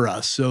one for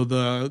us, so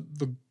the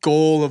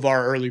goal of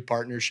our early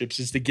partnerships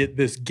is to get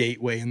this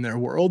gateway in their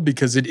world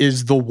because it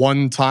is the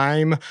one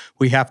time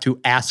we have to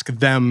ask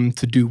them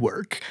to do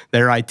work,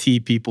 their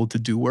IT people to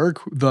do work.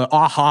 The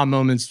aha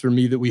moments for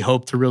me that we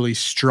hope to really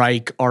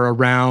strike are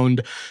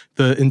around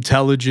the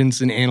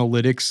intelligence and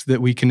analytics that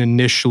we can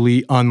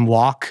initially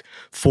unlock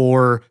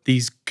for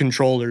these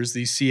controllers,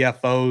 these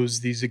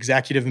CFOs, these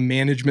executive and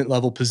management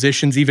level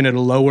positions, even at a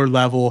lower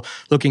level,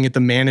 looking at the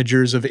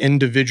managers of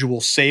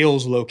individual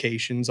sales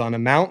locations on a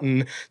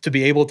mountain to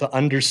be able to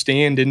understand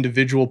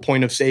individual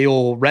point of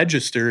sale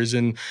registers.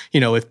 And,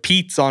 if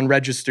Pete's on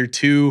register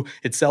 2,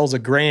 it sells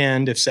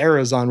 $1,000. If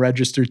Sarah's on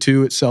register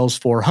 2, it sells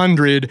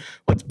 $400.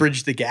 Let's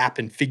bridge the gap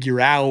and figure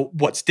out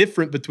what's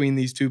different between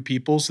these two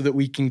people so that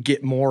we can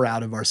get more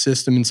out of our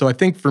system. And so I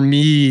think for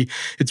me,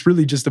 it's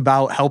really just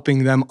about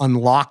helping them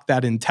unlock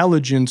that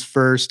intelligence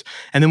first.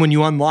 And then when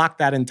you unlock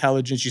that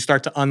intelligence, you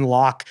start to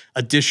unlock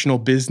additional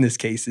business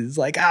cases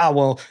like,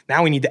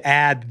 now we need to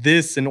add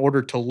this in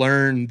order to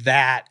learn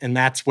that. And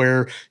that's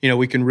where,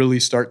 we can really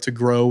start to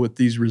grow with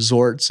these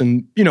resorts.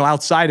 And,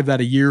 outside of that,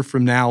 a year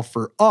from now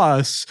for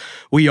us,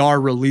 we are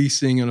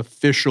releasing an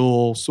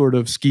official sort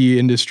of ski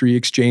industry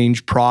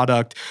exchange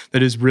product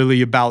that is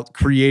really about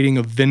creating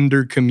a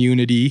vendor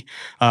community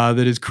that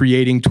is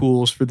creating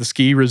tools for the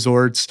ski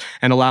resorts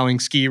and allowing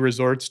ski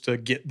resorts to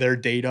get their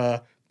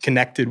data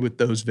connected with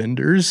those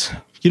vendors.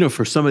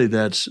 For somebody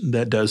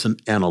that does an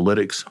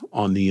analytics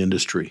on the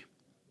industry,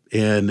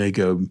 and they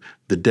go,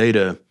 the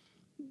data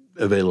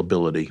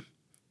availability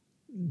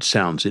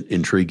sounds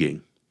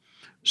intriguing.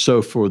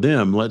 So for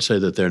them, let's say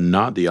that they're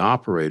not the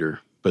operator,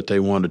 but they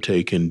want to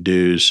take and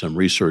do some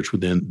research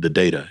within the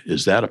data.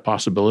 Is that a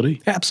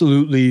possibility?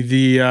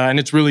 Absolutely. And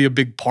it's really a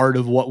big part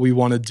of what we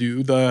want to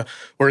do.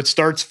 Where it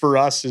starts for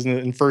us is,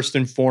 and first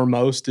and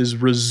foremost, is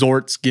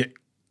resorts get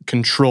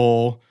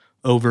control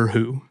over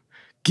who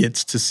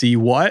gets to see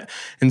what.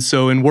 And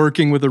so in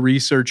working with a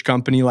research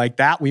company like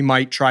that, we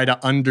might try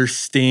to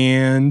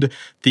understand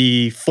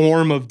the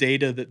form of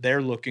data that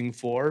they're looking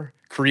for,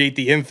 create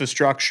the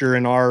infrastructure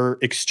in our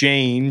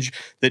exchange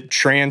that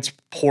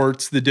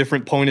transports the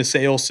different point of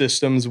sale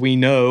systems we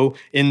know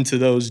into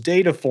those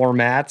data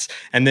formats.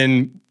 And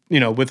then,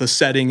 with a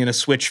setting and a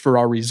switch for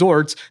our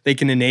resorts, they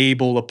can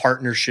enable a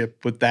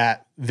partnership with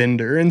that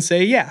vendor and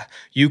say, yeah,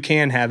 you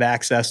can have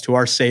access to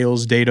our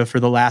sales data for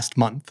the last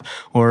month.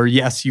 Or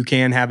yes, you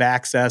can have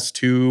access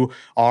to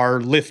our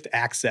lift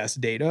access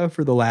data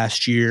for the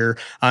last year,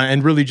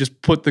 and really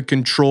just put the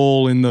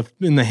control in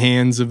the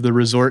hands of the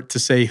resort to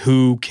say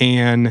who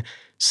can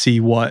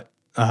see what.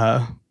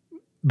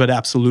 But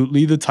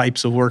absolutely the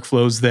types of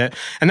workflows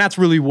and that's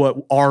really what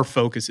our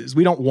focus is.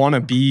 We don't want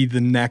to be the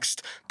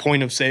next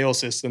point of sale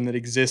system that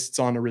exists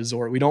on a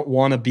resort. We don't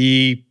want to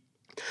be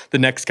the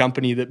next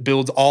company that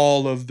builds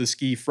all of the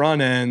ski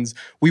front ends.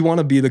 We want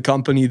to be the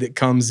company that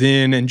comes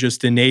in and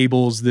just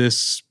enables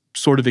this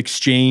sort of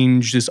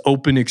exchange, this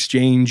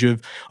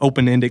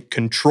open-ended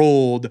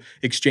controlled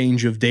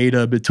exchange of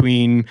data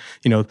between,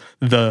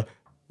 the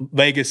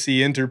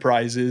legacy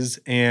enterprises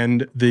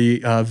and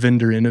the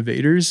vendor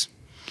innovators.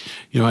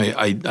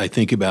 I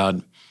think about,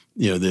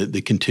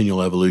 the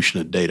continual evolution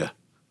of data.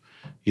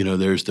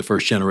 There's the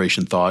first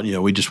generation thought,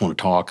 we just want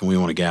to talk and we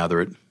want to gather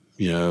it,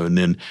 and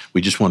then we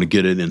just want to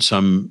get it in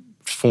some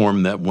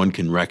form that one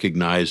can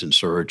recognize and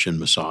search and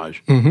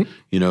massage,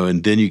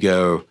 and then you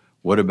go,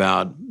 what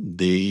about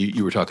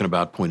you were talking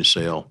about point of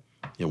sale,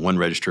 one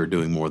register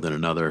doing more than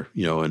another,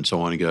 and so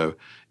on, and go,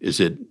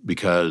 is it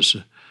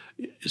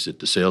the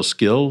sales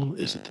skill?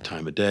 Is it the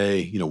time of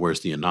day? Where's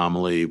the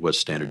anomaly? What's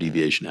standard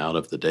deviation out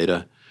of the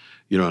data?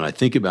 And I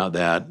think about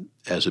that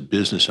as a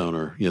business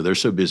owner. They're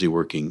so busy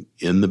working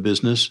in the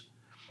business,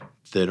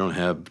 they don't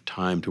have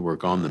time to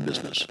work on the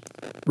business.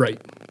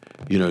 Right.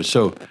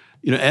 So,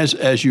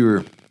 as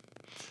you're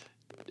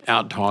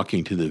out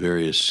talking to the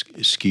various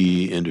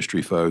ski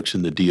industry folks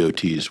and the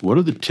DOTs, what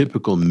are the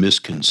typical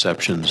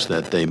misconceptions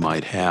that they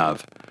might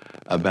have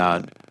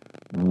about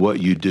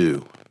what you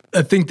do?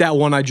 I think that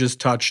one I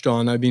just touched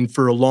on. I mean,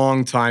 for a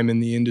long time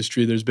in the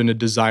industry, there's been a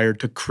desire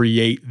to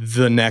create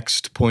the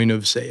next point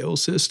of sale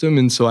system.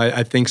 And so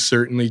I think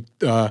certainly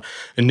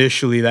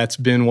initially that's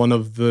been one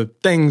of the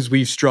things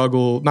we've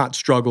not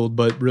struggled,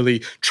 but really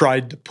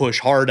tried to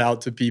push hard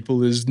out to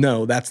people is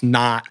no, that's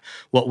not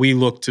what we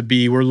look to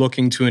be. We're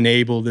looking to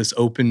enable this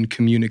open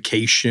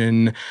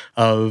communication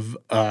of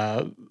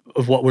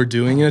what we're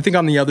doing. And I think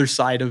on the other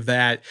side of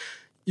that,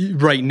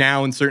 right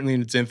now, and certainly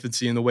in its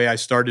infancy, in the way I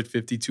started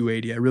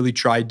 5280, I really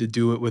tried to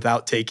do it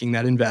without taking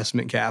that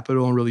investment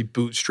capital and really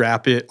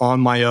bootstrap it on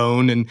my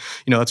own. And,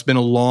 it's been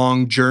a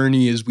long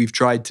journey as we've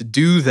tried to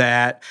do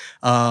that.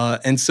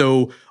 And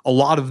so a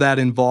lot of that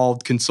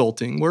involved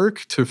consulting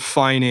work to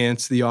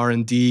finance the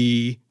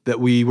R&D that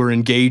we were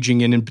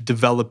engaging in and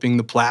developing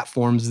the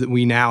platforms that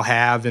we now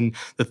have and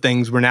the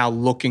things we're now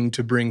looking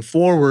to bring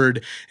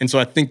forward. And so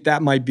I think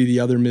that might be the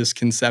other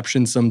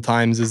misconception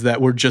sometimes, is that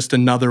we're just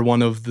another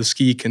one of the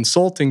ski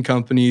consulting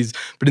companies.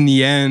 But in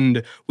the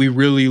end, we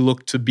really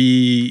look to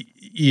be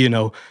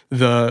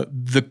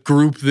the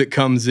group that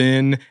comes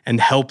in and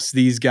helps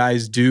these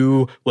guys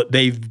do what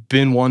they've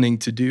been wanting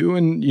to do.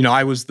 And,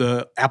 I was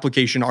the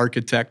application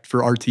architect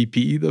for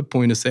RTP, the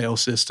point of sale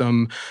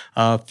system,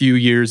 a few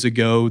years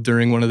ago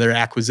during one of their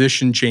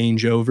acquisition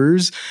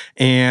changeovers.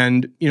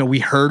 And, we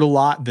heard a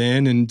lot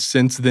then. And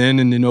since then,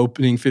 and in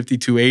opening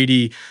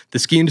 5280, the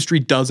ski industry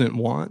doesn't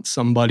want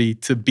somebody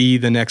to be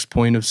the next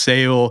point of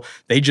sale.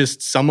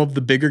 Some of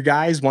the bigger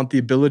guys want the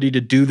ability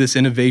to do this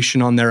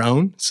innovation on their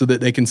own so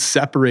that they can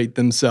separate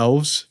themselves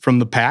from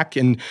the pack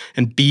and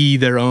be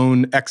their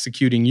own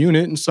executing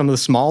unit. And some of the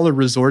smaller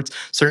resorts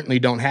certainly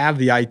don't have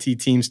the IT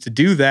teams to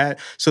do that.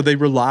 So they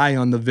rely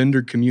on the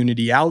vendor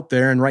community out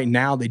there. And right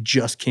now they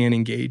just can't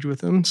engage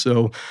with them.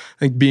 So I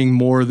think being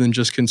more than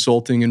just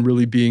consulting and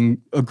really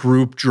being a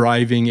group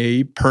driving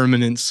a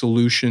permanent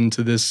solution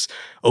to this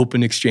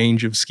open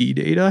exchange of ski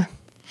data.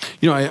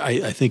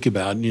 I think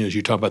about, as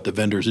you talk about the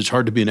vendors, it's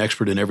hard to be an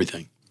expert in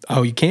everything.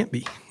 Oh, you can't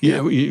be.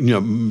 Yeah,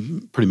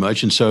 pretty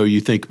much. And so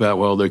you think about,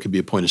 well, there could be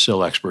a point of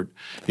sale expert.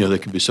 There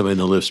could be somebody in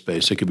the lift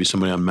space. There could be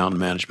somebody on mountain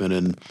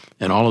management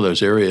and all of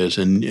those areas.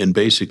 And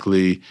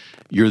basically,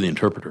 you're the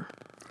interpreter.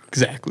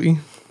 Exactly.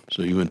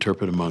 So you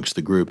interpret amongst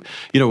the group.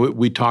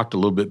 We talked a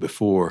little bit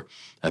before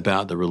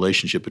about the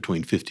relationship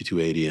between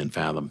 5280 and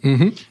Fathom.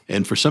 Mm-hmm.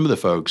 And for some of the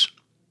folks,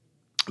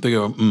 they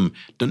go,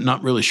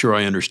 not really sure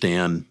I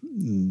understand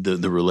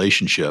the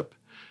relationship.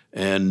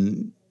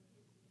 And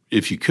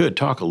if you could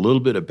talk a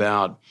little bit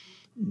about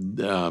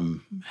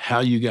how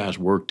you guys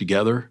work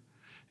together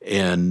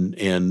and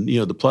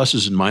the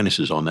pluses and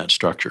minuses on that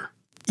structure.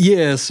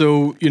 Yeah,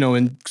 so,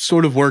 in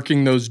sort of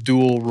working those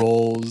dual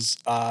roles,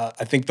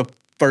 I think the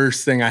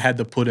first thing I had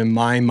to put in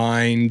my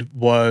mind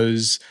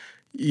was,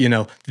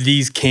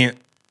 these can't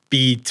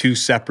be two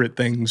separate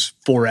things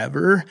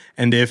forever.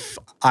 And if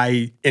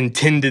I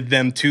intended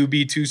them to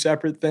be two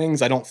separate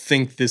things, I don't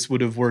think this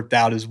would have worked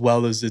out as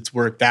well as it's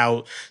worked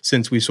out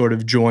since we sort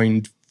of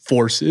joined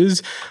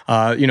forces.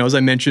 As I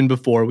mentioned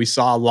before, we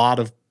saw a lot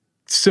of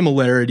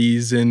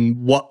similarities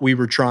in what we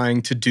were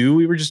trying to do.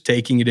 We were just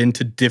taking it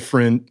into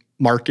different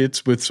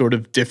markets with sort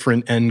of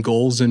different end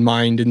goals in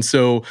mind. And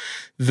so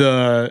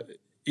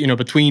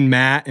between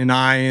Matt and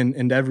I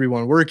and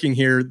everyone working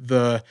here,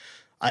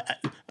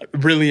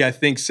 I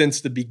think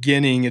since the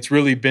beginning, it's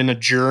really been a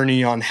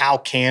journey on how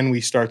can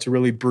we start to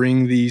really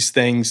bring these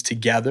things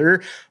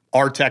together.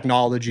 Our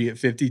technology at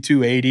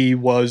 5280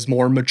 was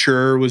more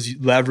mature, was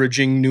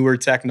leveraging newer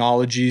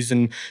technologies.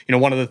 And,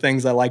 one of the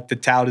things I like to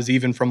tout is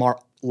even from our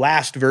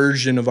last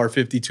version of our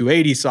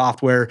 5280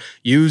 software,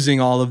 using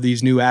all of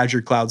these new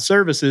Azure cloud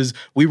services,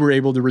 we were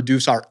able to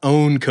reduce our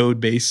own code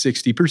base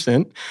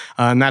 60%.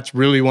 And that's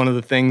really one of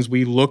the things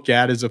we look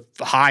at as a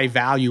high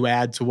value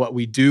add to what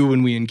we do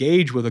when we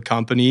engage with a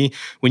company.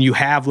 When you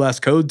have less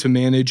code to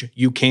manage,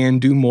 you can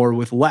do more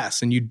with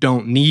less, and you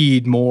don't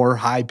need more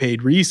high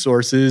paid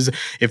resources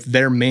if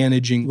they're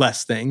managing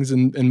less things.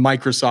 And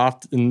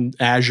Microsoft and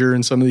Azure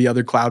and some of the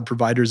other cloud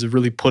providers have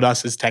really put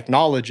us as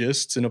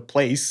technologists in a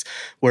place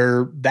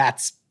where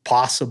that's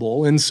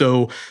possible. And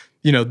so,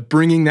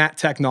 bringing that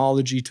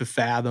technology to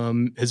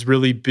Fathom has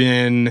really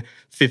been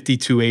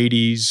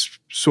 5280's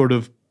sort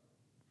of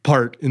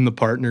part in the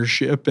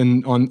partnership.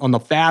 And on the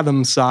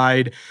Fathom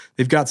side,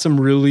 they've got some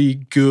really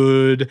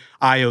good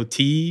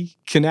IoT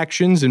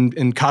connections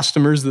and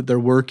customers that they're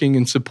working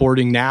and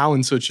supporting now.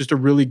 And so it's just a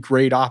really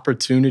great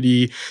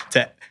opportunity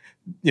to,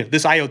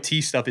 this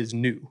IoT stuff is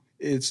new.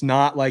 It's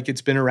not like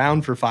it's been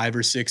around for 5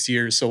 or 6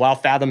 years. So while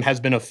Fathom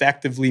has been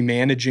effectively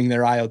managing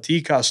their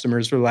IoT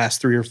customers for the last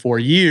 3 or 4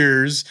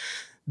 years,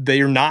 they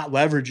are not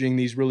leveraging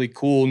these really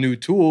cool new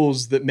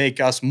tools that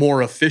make us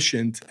more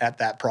efficient at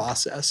that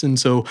process. And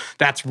so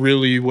that's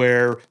really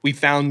where we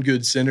found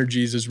good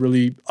synergies, is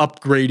really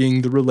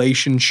upgrading the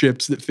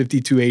relationships that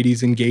 5280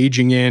 is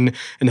engaging in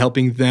and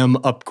helping them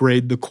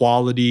upgrade the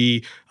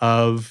quality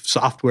of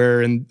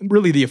software and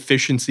really the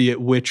efficiency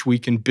at which we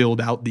can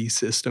build out these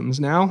systems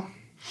now.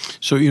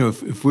 So,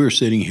 if we were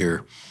sitting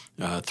here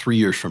 3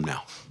 years from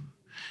now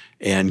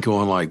and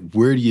going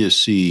where do you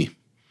see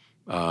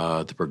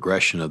the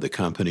progression of the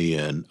company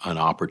and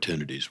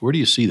opportunities? Where do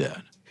you see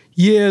that?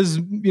 Yeah,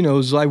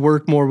 as I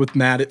work more with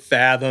Matt at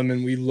Fathom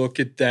and we look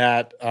at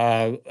that,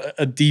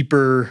 a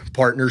deeper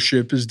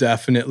partnership is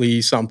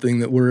definitely something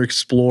that we're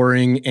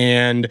exploring.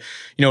 And,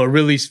 it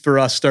really for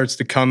us starts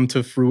to come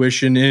to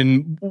fruition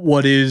in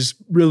what is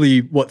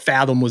really what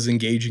Fathom was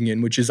engaging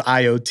in, which is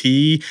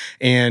IoT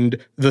and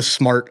the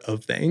smart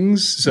of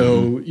things.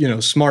 So,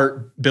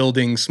 smart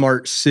buildings,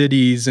 smart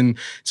cities. And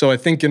so I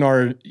think in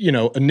our,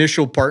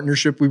 initial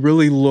partnership, we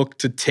really look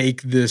to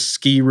take this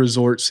ski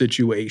resort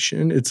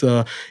situation. It's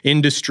a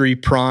industry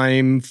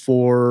prime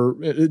for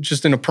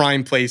just in a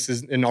prime place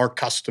is in our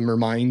customer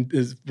mind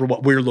is for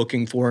what we're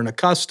looking for in a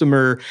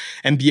customer,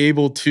 and be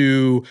able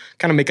to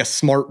kind of make a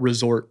smart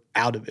resort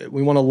out of it.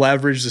 We want to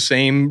leverage the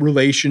same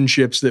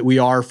relationships that we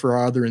are for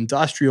our other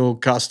industrial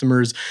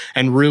customers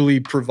and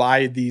really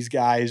provide these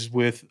guys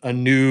with a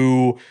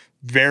new,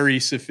 very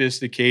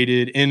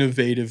sophisticated,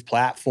 innovative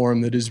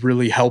platform that is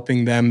really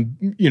helping them,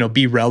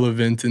 be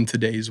relevant in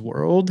today's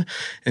world.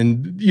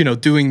 And,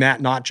 doing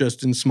that not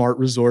just in smart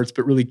resorts,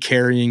 but really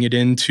carrying it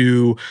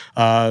into,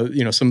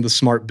 some of the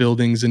smart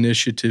buildings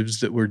initiatives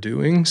that we're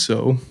doing.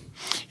 So,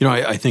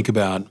 I think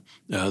about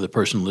the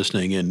person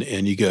listening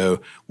and you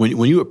go,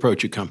 when you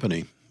approach a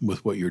company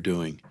with what you're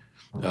doing,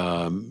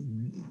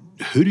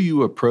 who do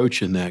you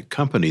approach in that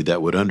company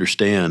that would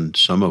understand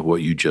some of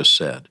what you just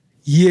said?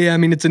 Yeah,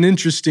 it's an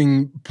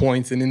interesting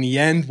point. And in the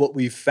end, what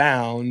we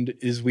found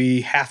is we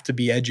have to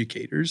be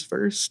educators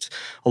first.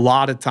 A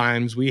lot of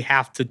times we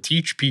have to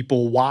teach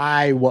people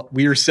why what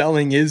we're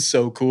selling is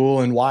so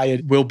cool and why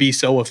it will be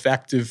so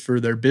effective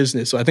for their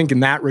business. So I think in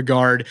that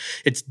regard,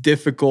 it's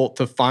difficult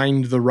to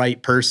find the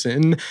right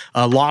person.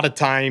 A lot of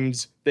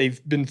times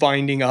they've been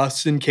finding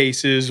us in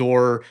cases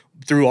or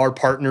through our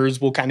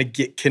partners, we'll kind of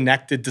get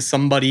connected to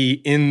somebody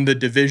in the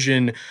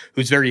division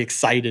who's very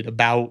excited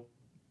about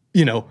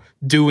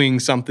doing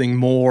something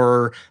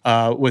more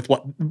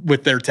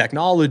with their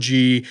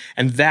technology,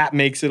 and that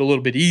makes it a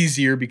little bit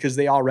easier because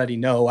they already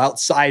know.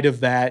 Outside of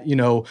that,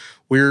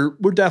 we're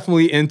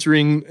definitely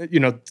entering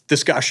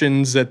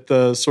discussions at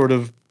the sort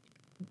of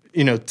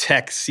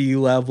tech C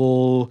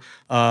level.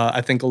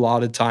 I think a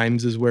lot of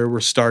times is where we're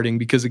starting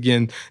because,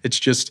 again, it's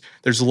just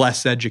there's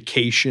less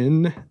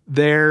education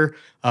there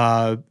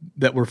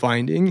that we're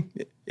finding.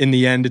 In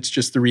the end, it's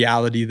just the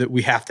reality that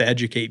we have to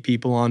educate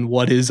people on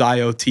what is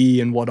IoT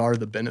and what are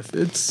the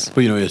benefits.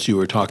 Well, as you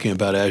were talking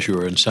about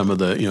Azure and some of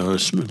the,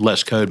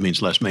 less code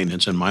means less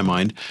maintenance in my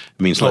mind.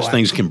 It means less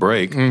things can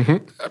break.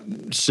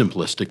 Mm-hmm.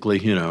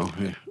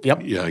 Simplistically,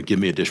 Yep. Yeah, give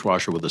me a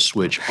dishwasher with a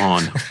switch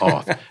on,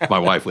 off. My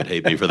wife would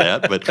hate me for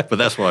that, but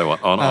that's what I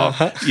want, on, off,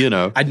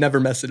 I'd never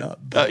mess it up.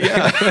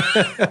 Yeah.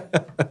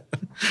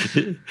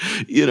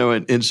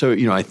 And so,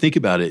 I think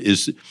about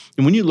it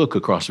and when you look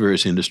across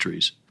various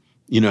industries,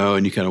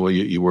 and you kind of,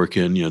 you work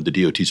in, the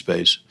DOT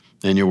space,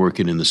 and you're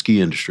working in the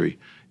ski industry.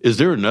 Is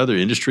there another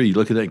industry you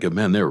look at that and go,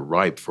 man, they're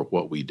ripe for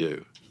what we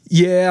do?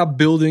 Yeah,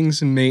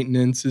 buildings and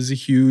maintenance is a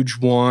huge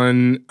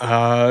one.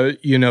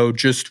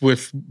 Just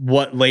with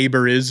what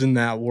labor is in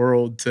that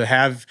world, to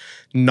have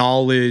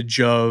knowledge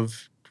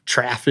of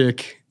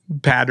traffic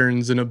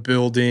patterns in a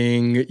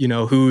building,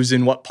 who's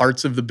in what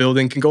parts of the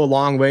building can go a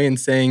long way in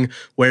saying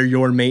where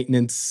your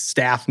maintenance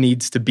staff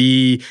needs to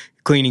be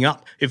cleaning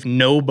up. If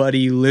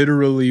nobody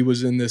literally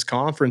was in this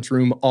conference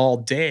room all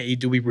day,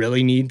 do we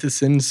really need to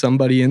send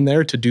somebody in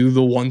there to do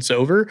the once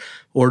over?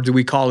 Or do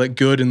we call it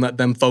good and let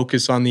them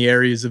focus on the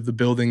areas of the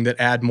building that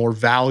add more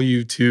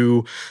value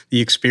to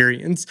the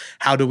experience?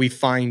 How do we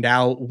find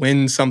out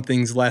when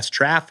something's less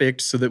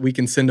trafficked so that we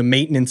can send a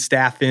maintenance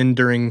staff in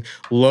during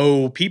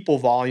low people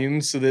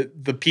volumes so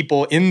that the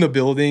people in the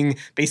building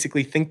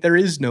basically think there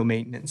is no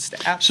maintenance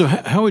staff? So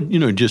how would,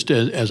 just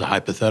as a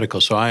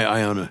hypothetical, so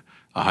I own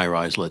a high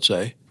rise, let's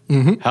say.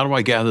 Mm-hmm. How do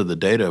I gather the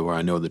data where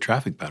I know the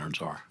traffic patterns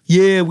are?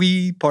 Yeah,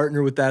 we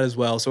partner with that as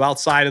well. So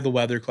outside of the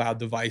Weather Cloud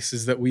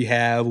devices that we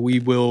have, we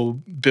will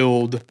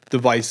build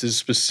devices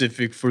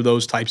specific for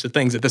those types of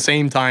things. At the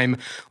same time,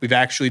 we've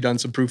actually done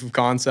some proof of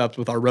concept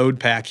with our road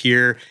pack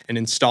here and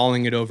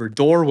installing it over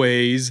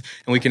doorways.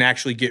 And we can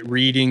actually get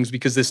readings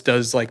because this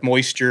does like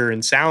moisture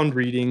and sound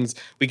readings.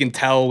 We can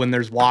tell when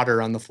there's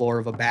water on the floor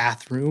of a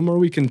bathroom, or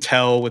we can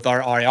tell with our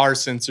IR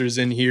sensors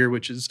in here,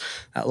 which is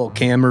that little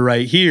camera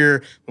right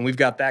here. When we've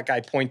got that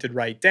guy pointed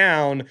right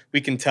down,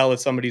 we can tell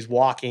if somebody's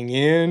walking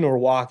in or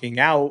walking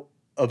out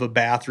of a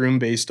bathroom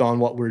based on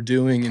what we're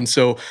doing. And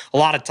so a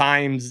lot of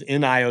times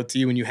in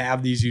IoT, when you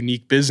have these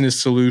unique business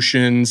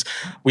solutions,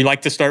 we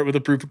like to start with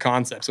a proof of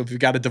concept. So if we've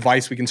got a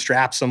device we can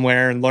strap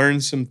somewhere and learn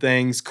some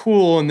things,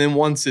 cool. And then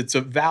once it's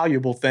a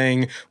valuable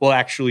thing, we'll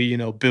actually,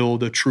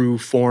 build a true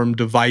form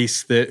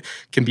device that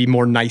can be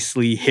more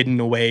nicely hidden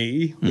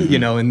away,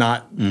 mm-hmm. And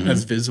not mm-hmm.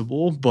 as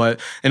visible. But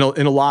in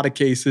a lot of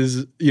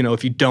cases,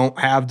 if you don't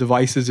have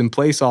devices in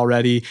place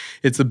already,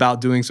 it's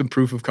about doing some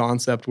proof of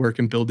concept work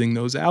and building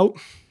those out.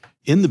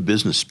 In the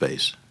business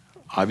space,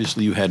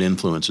 obviously you had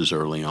influences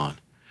early on.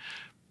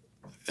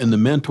 In the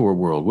mentor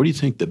world, what do you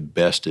think the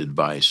best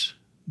advice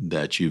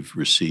that you've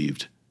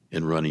received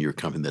in running your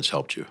company that's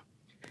helped you?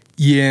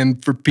 Yeah,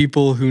 and for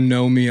people who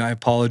know me, I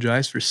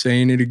apologize for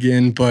saying it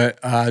again,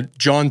 but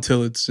John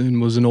Tillotson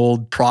was an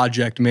old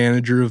project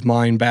manager of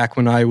mine back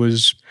when I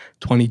was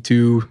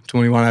 22,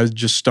 21. I was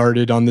just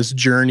started on this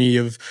journey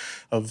of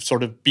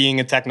sort of being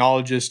a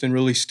technologist and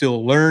really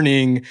still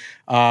learning.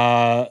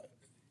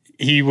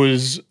 He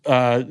was,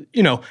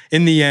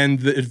 in the end,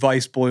 the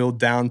advice boiled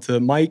down to,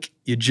 Mike,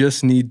 you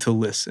just need to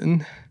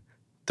listen.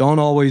 Don't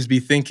always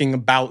be thinking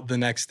about the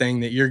next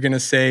thing that you're going to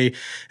say,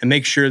 and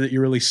make sure that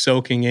you're really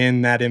soaking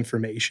in that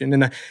information.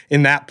 And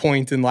in that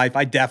point in life,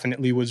 I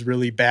definitely was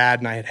really bad,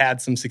 and I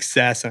had some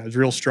success, and I was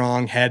real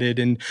strong-headed.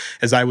 And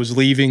as I was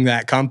leaving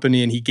that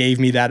company and he gave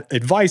me that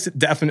advice, it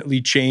definitely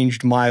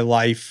changed my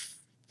life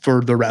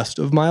for the rest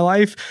of my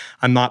life.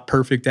 I'm not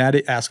perfect at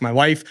it. Ask my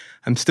wife.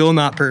 I'm still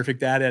not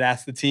perfect at it.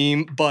 Ask the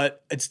team.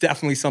 But it's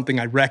definitely something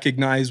I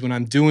recognize when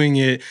I'm doing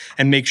it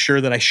and make sure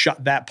that I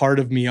shut that part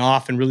of me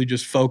off and really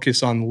just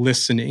focus on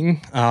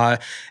listening.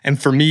 And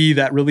for me,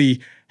 that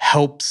really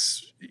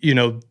helps,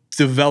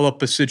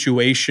 develop a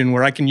situation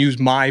where I can use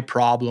my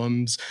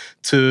problems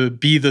to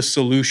be the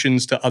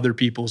solutions to other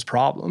people's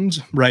problems,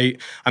 right?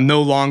 I'm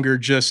no longer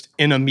just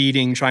in a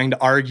meeting trying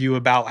to argue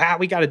about,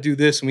 we got to do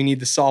this and we need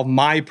to solve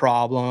my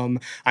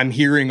problem. I'm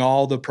hearing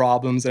all the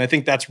problems. And I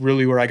think that's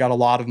really where I got a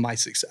lot of my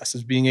success,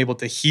 is being able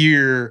to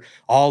hear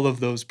all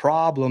of those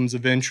problems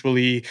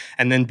eventually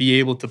and then be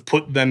able to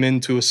put them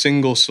into a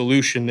single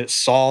solution that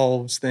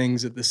solves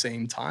things at the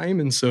same time.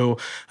 And so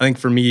I think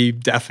for me,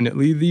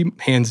 definitely the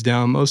hands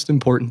down most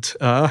important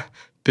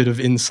bit of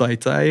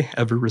insight I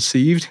ever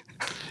received.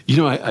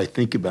 I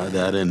think about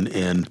that,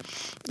 and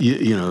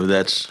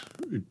that's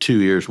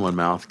 2 ears, 1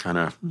 mouth kind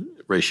of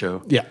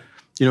ratio. Yeah.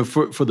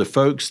 For the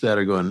folks that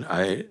are going,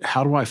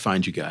 how do I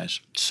find you guys?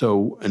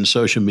 So in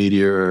social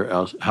media, or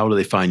else, how do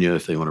they find you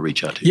if they want to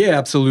reach out to you? Yeah,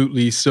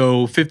 absolutely.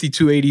 So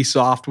 5280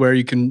 Software,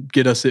 you can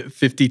get us at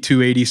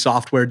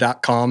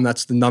 5280software.com.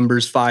 That's the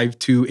numbers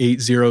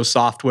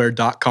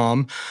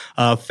 5280software.com.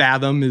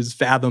 Fathom is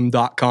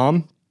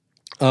fathom.com.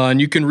 And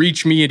you can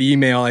reach me at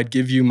email. I'd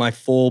give you my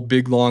full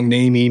big long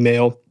name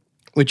email,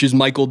 which is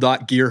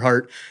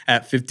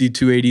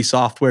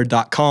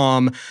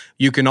michael.gearhart@5280software.com.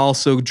 You can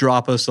also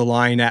drop us a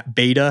line at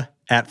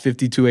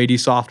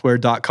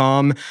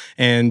beta@5280software.com,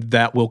 and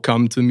that will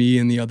come to me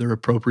and the other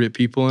appropriate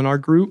people in our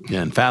group.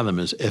 Yeah, and Fathom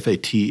is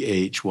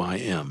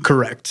FATHYM.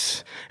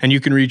 Correct. And you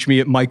can reach me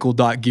at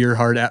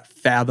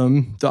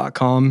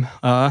michael.gearhart@fathom.com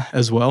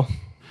as well.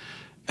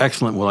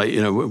 Excellent. Well,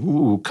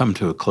 we'll come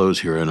to a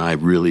close here, and I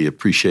really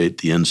appreciate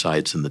the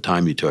insights and the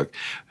time you took.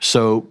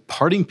 So,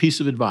 parting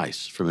piece of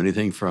advice from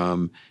anything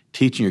from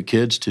teaching your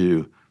kids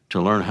to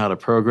learn how to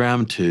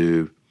program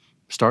to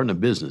starting a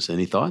business.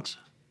 Any thoughts?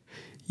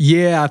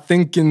 Yeah, I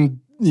think I'm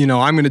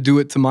going to do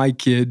it to my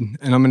kid,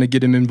 and I'm going to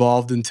get him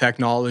involved in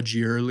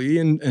technology early.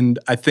 And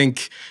I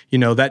think,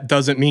 that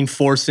doesn't mean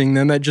forcing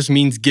them. That just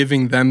means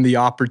giving them the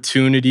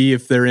opportunity,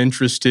 if they're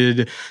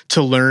interested,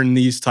 to learn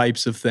these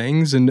types of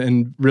things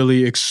and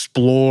really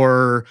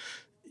explore,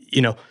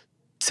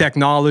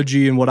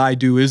 technology. And what I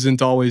do isn't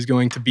always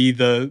going to be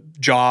the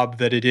job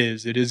that it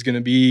is. It is going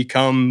to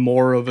become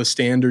more of a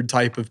standard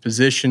type of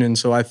position. And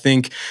so I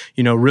think,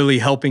 really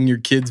helping your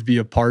kids be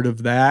a part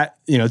of that,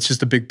 it's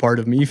just a big part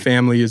of me.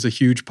 Family is a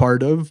huge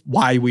part of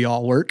why we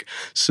all work.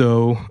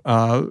 So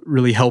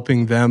really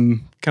helping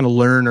them kind of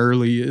learn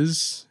early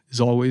is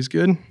always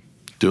good.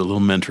 Do a little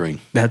mentoring.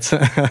 That's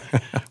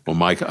Well,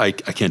 Mike, I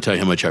can't tell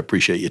you how much I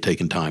appreciate you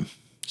taking time.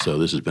 So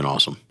this has been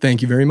awesome.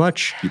 Thank you very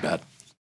much. You bet.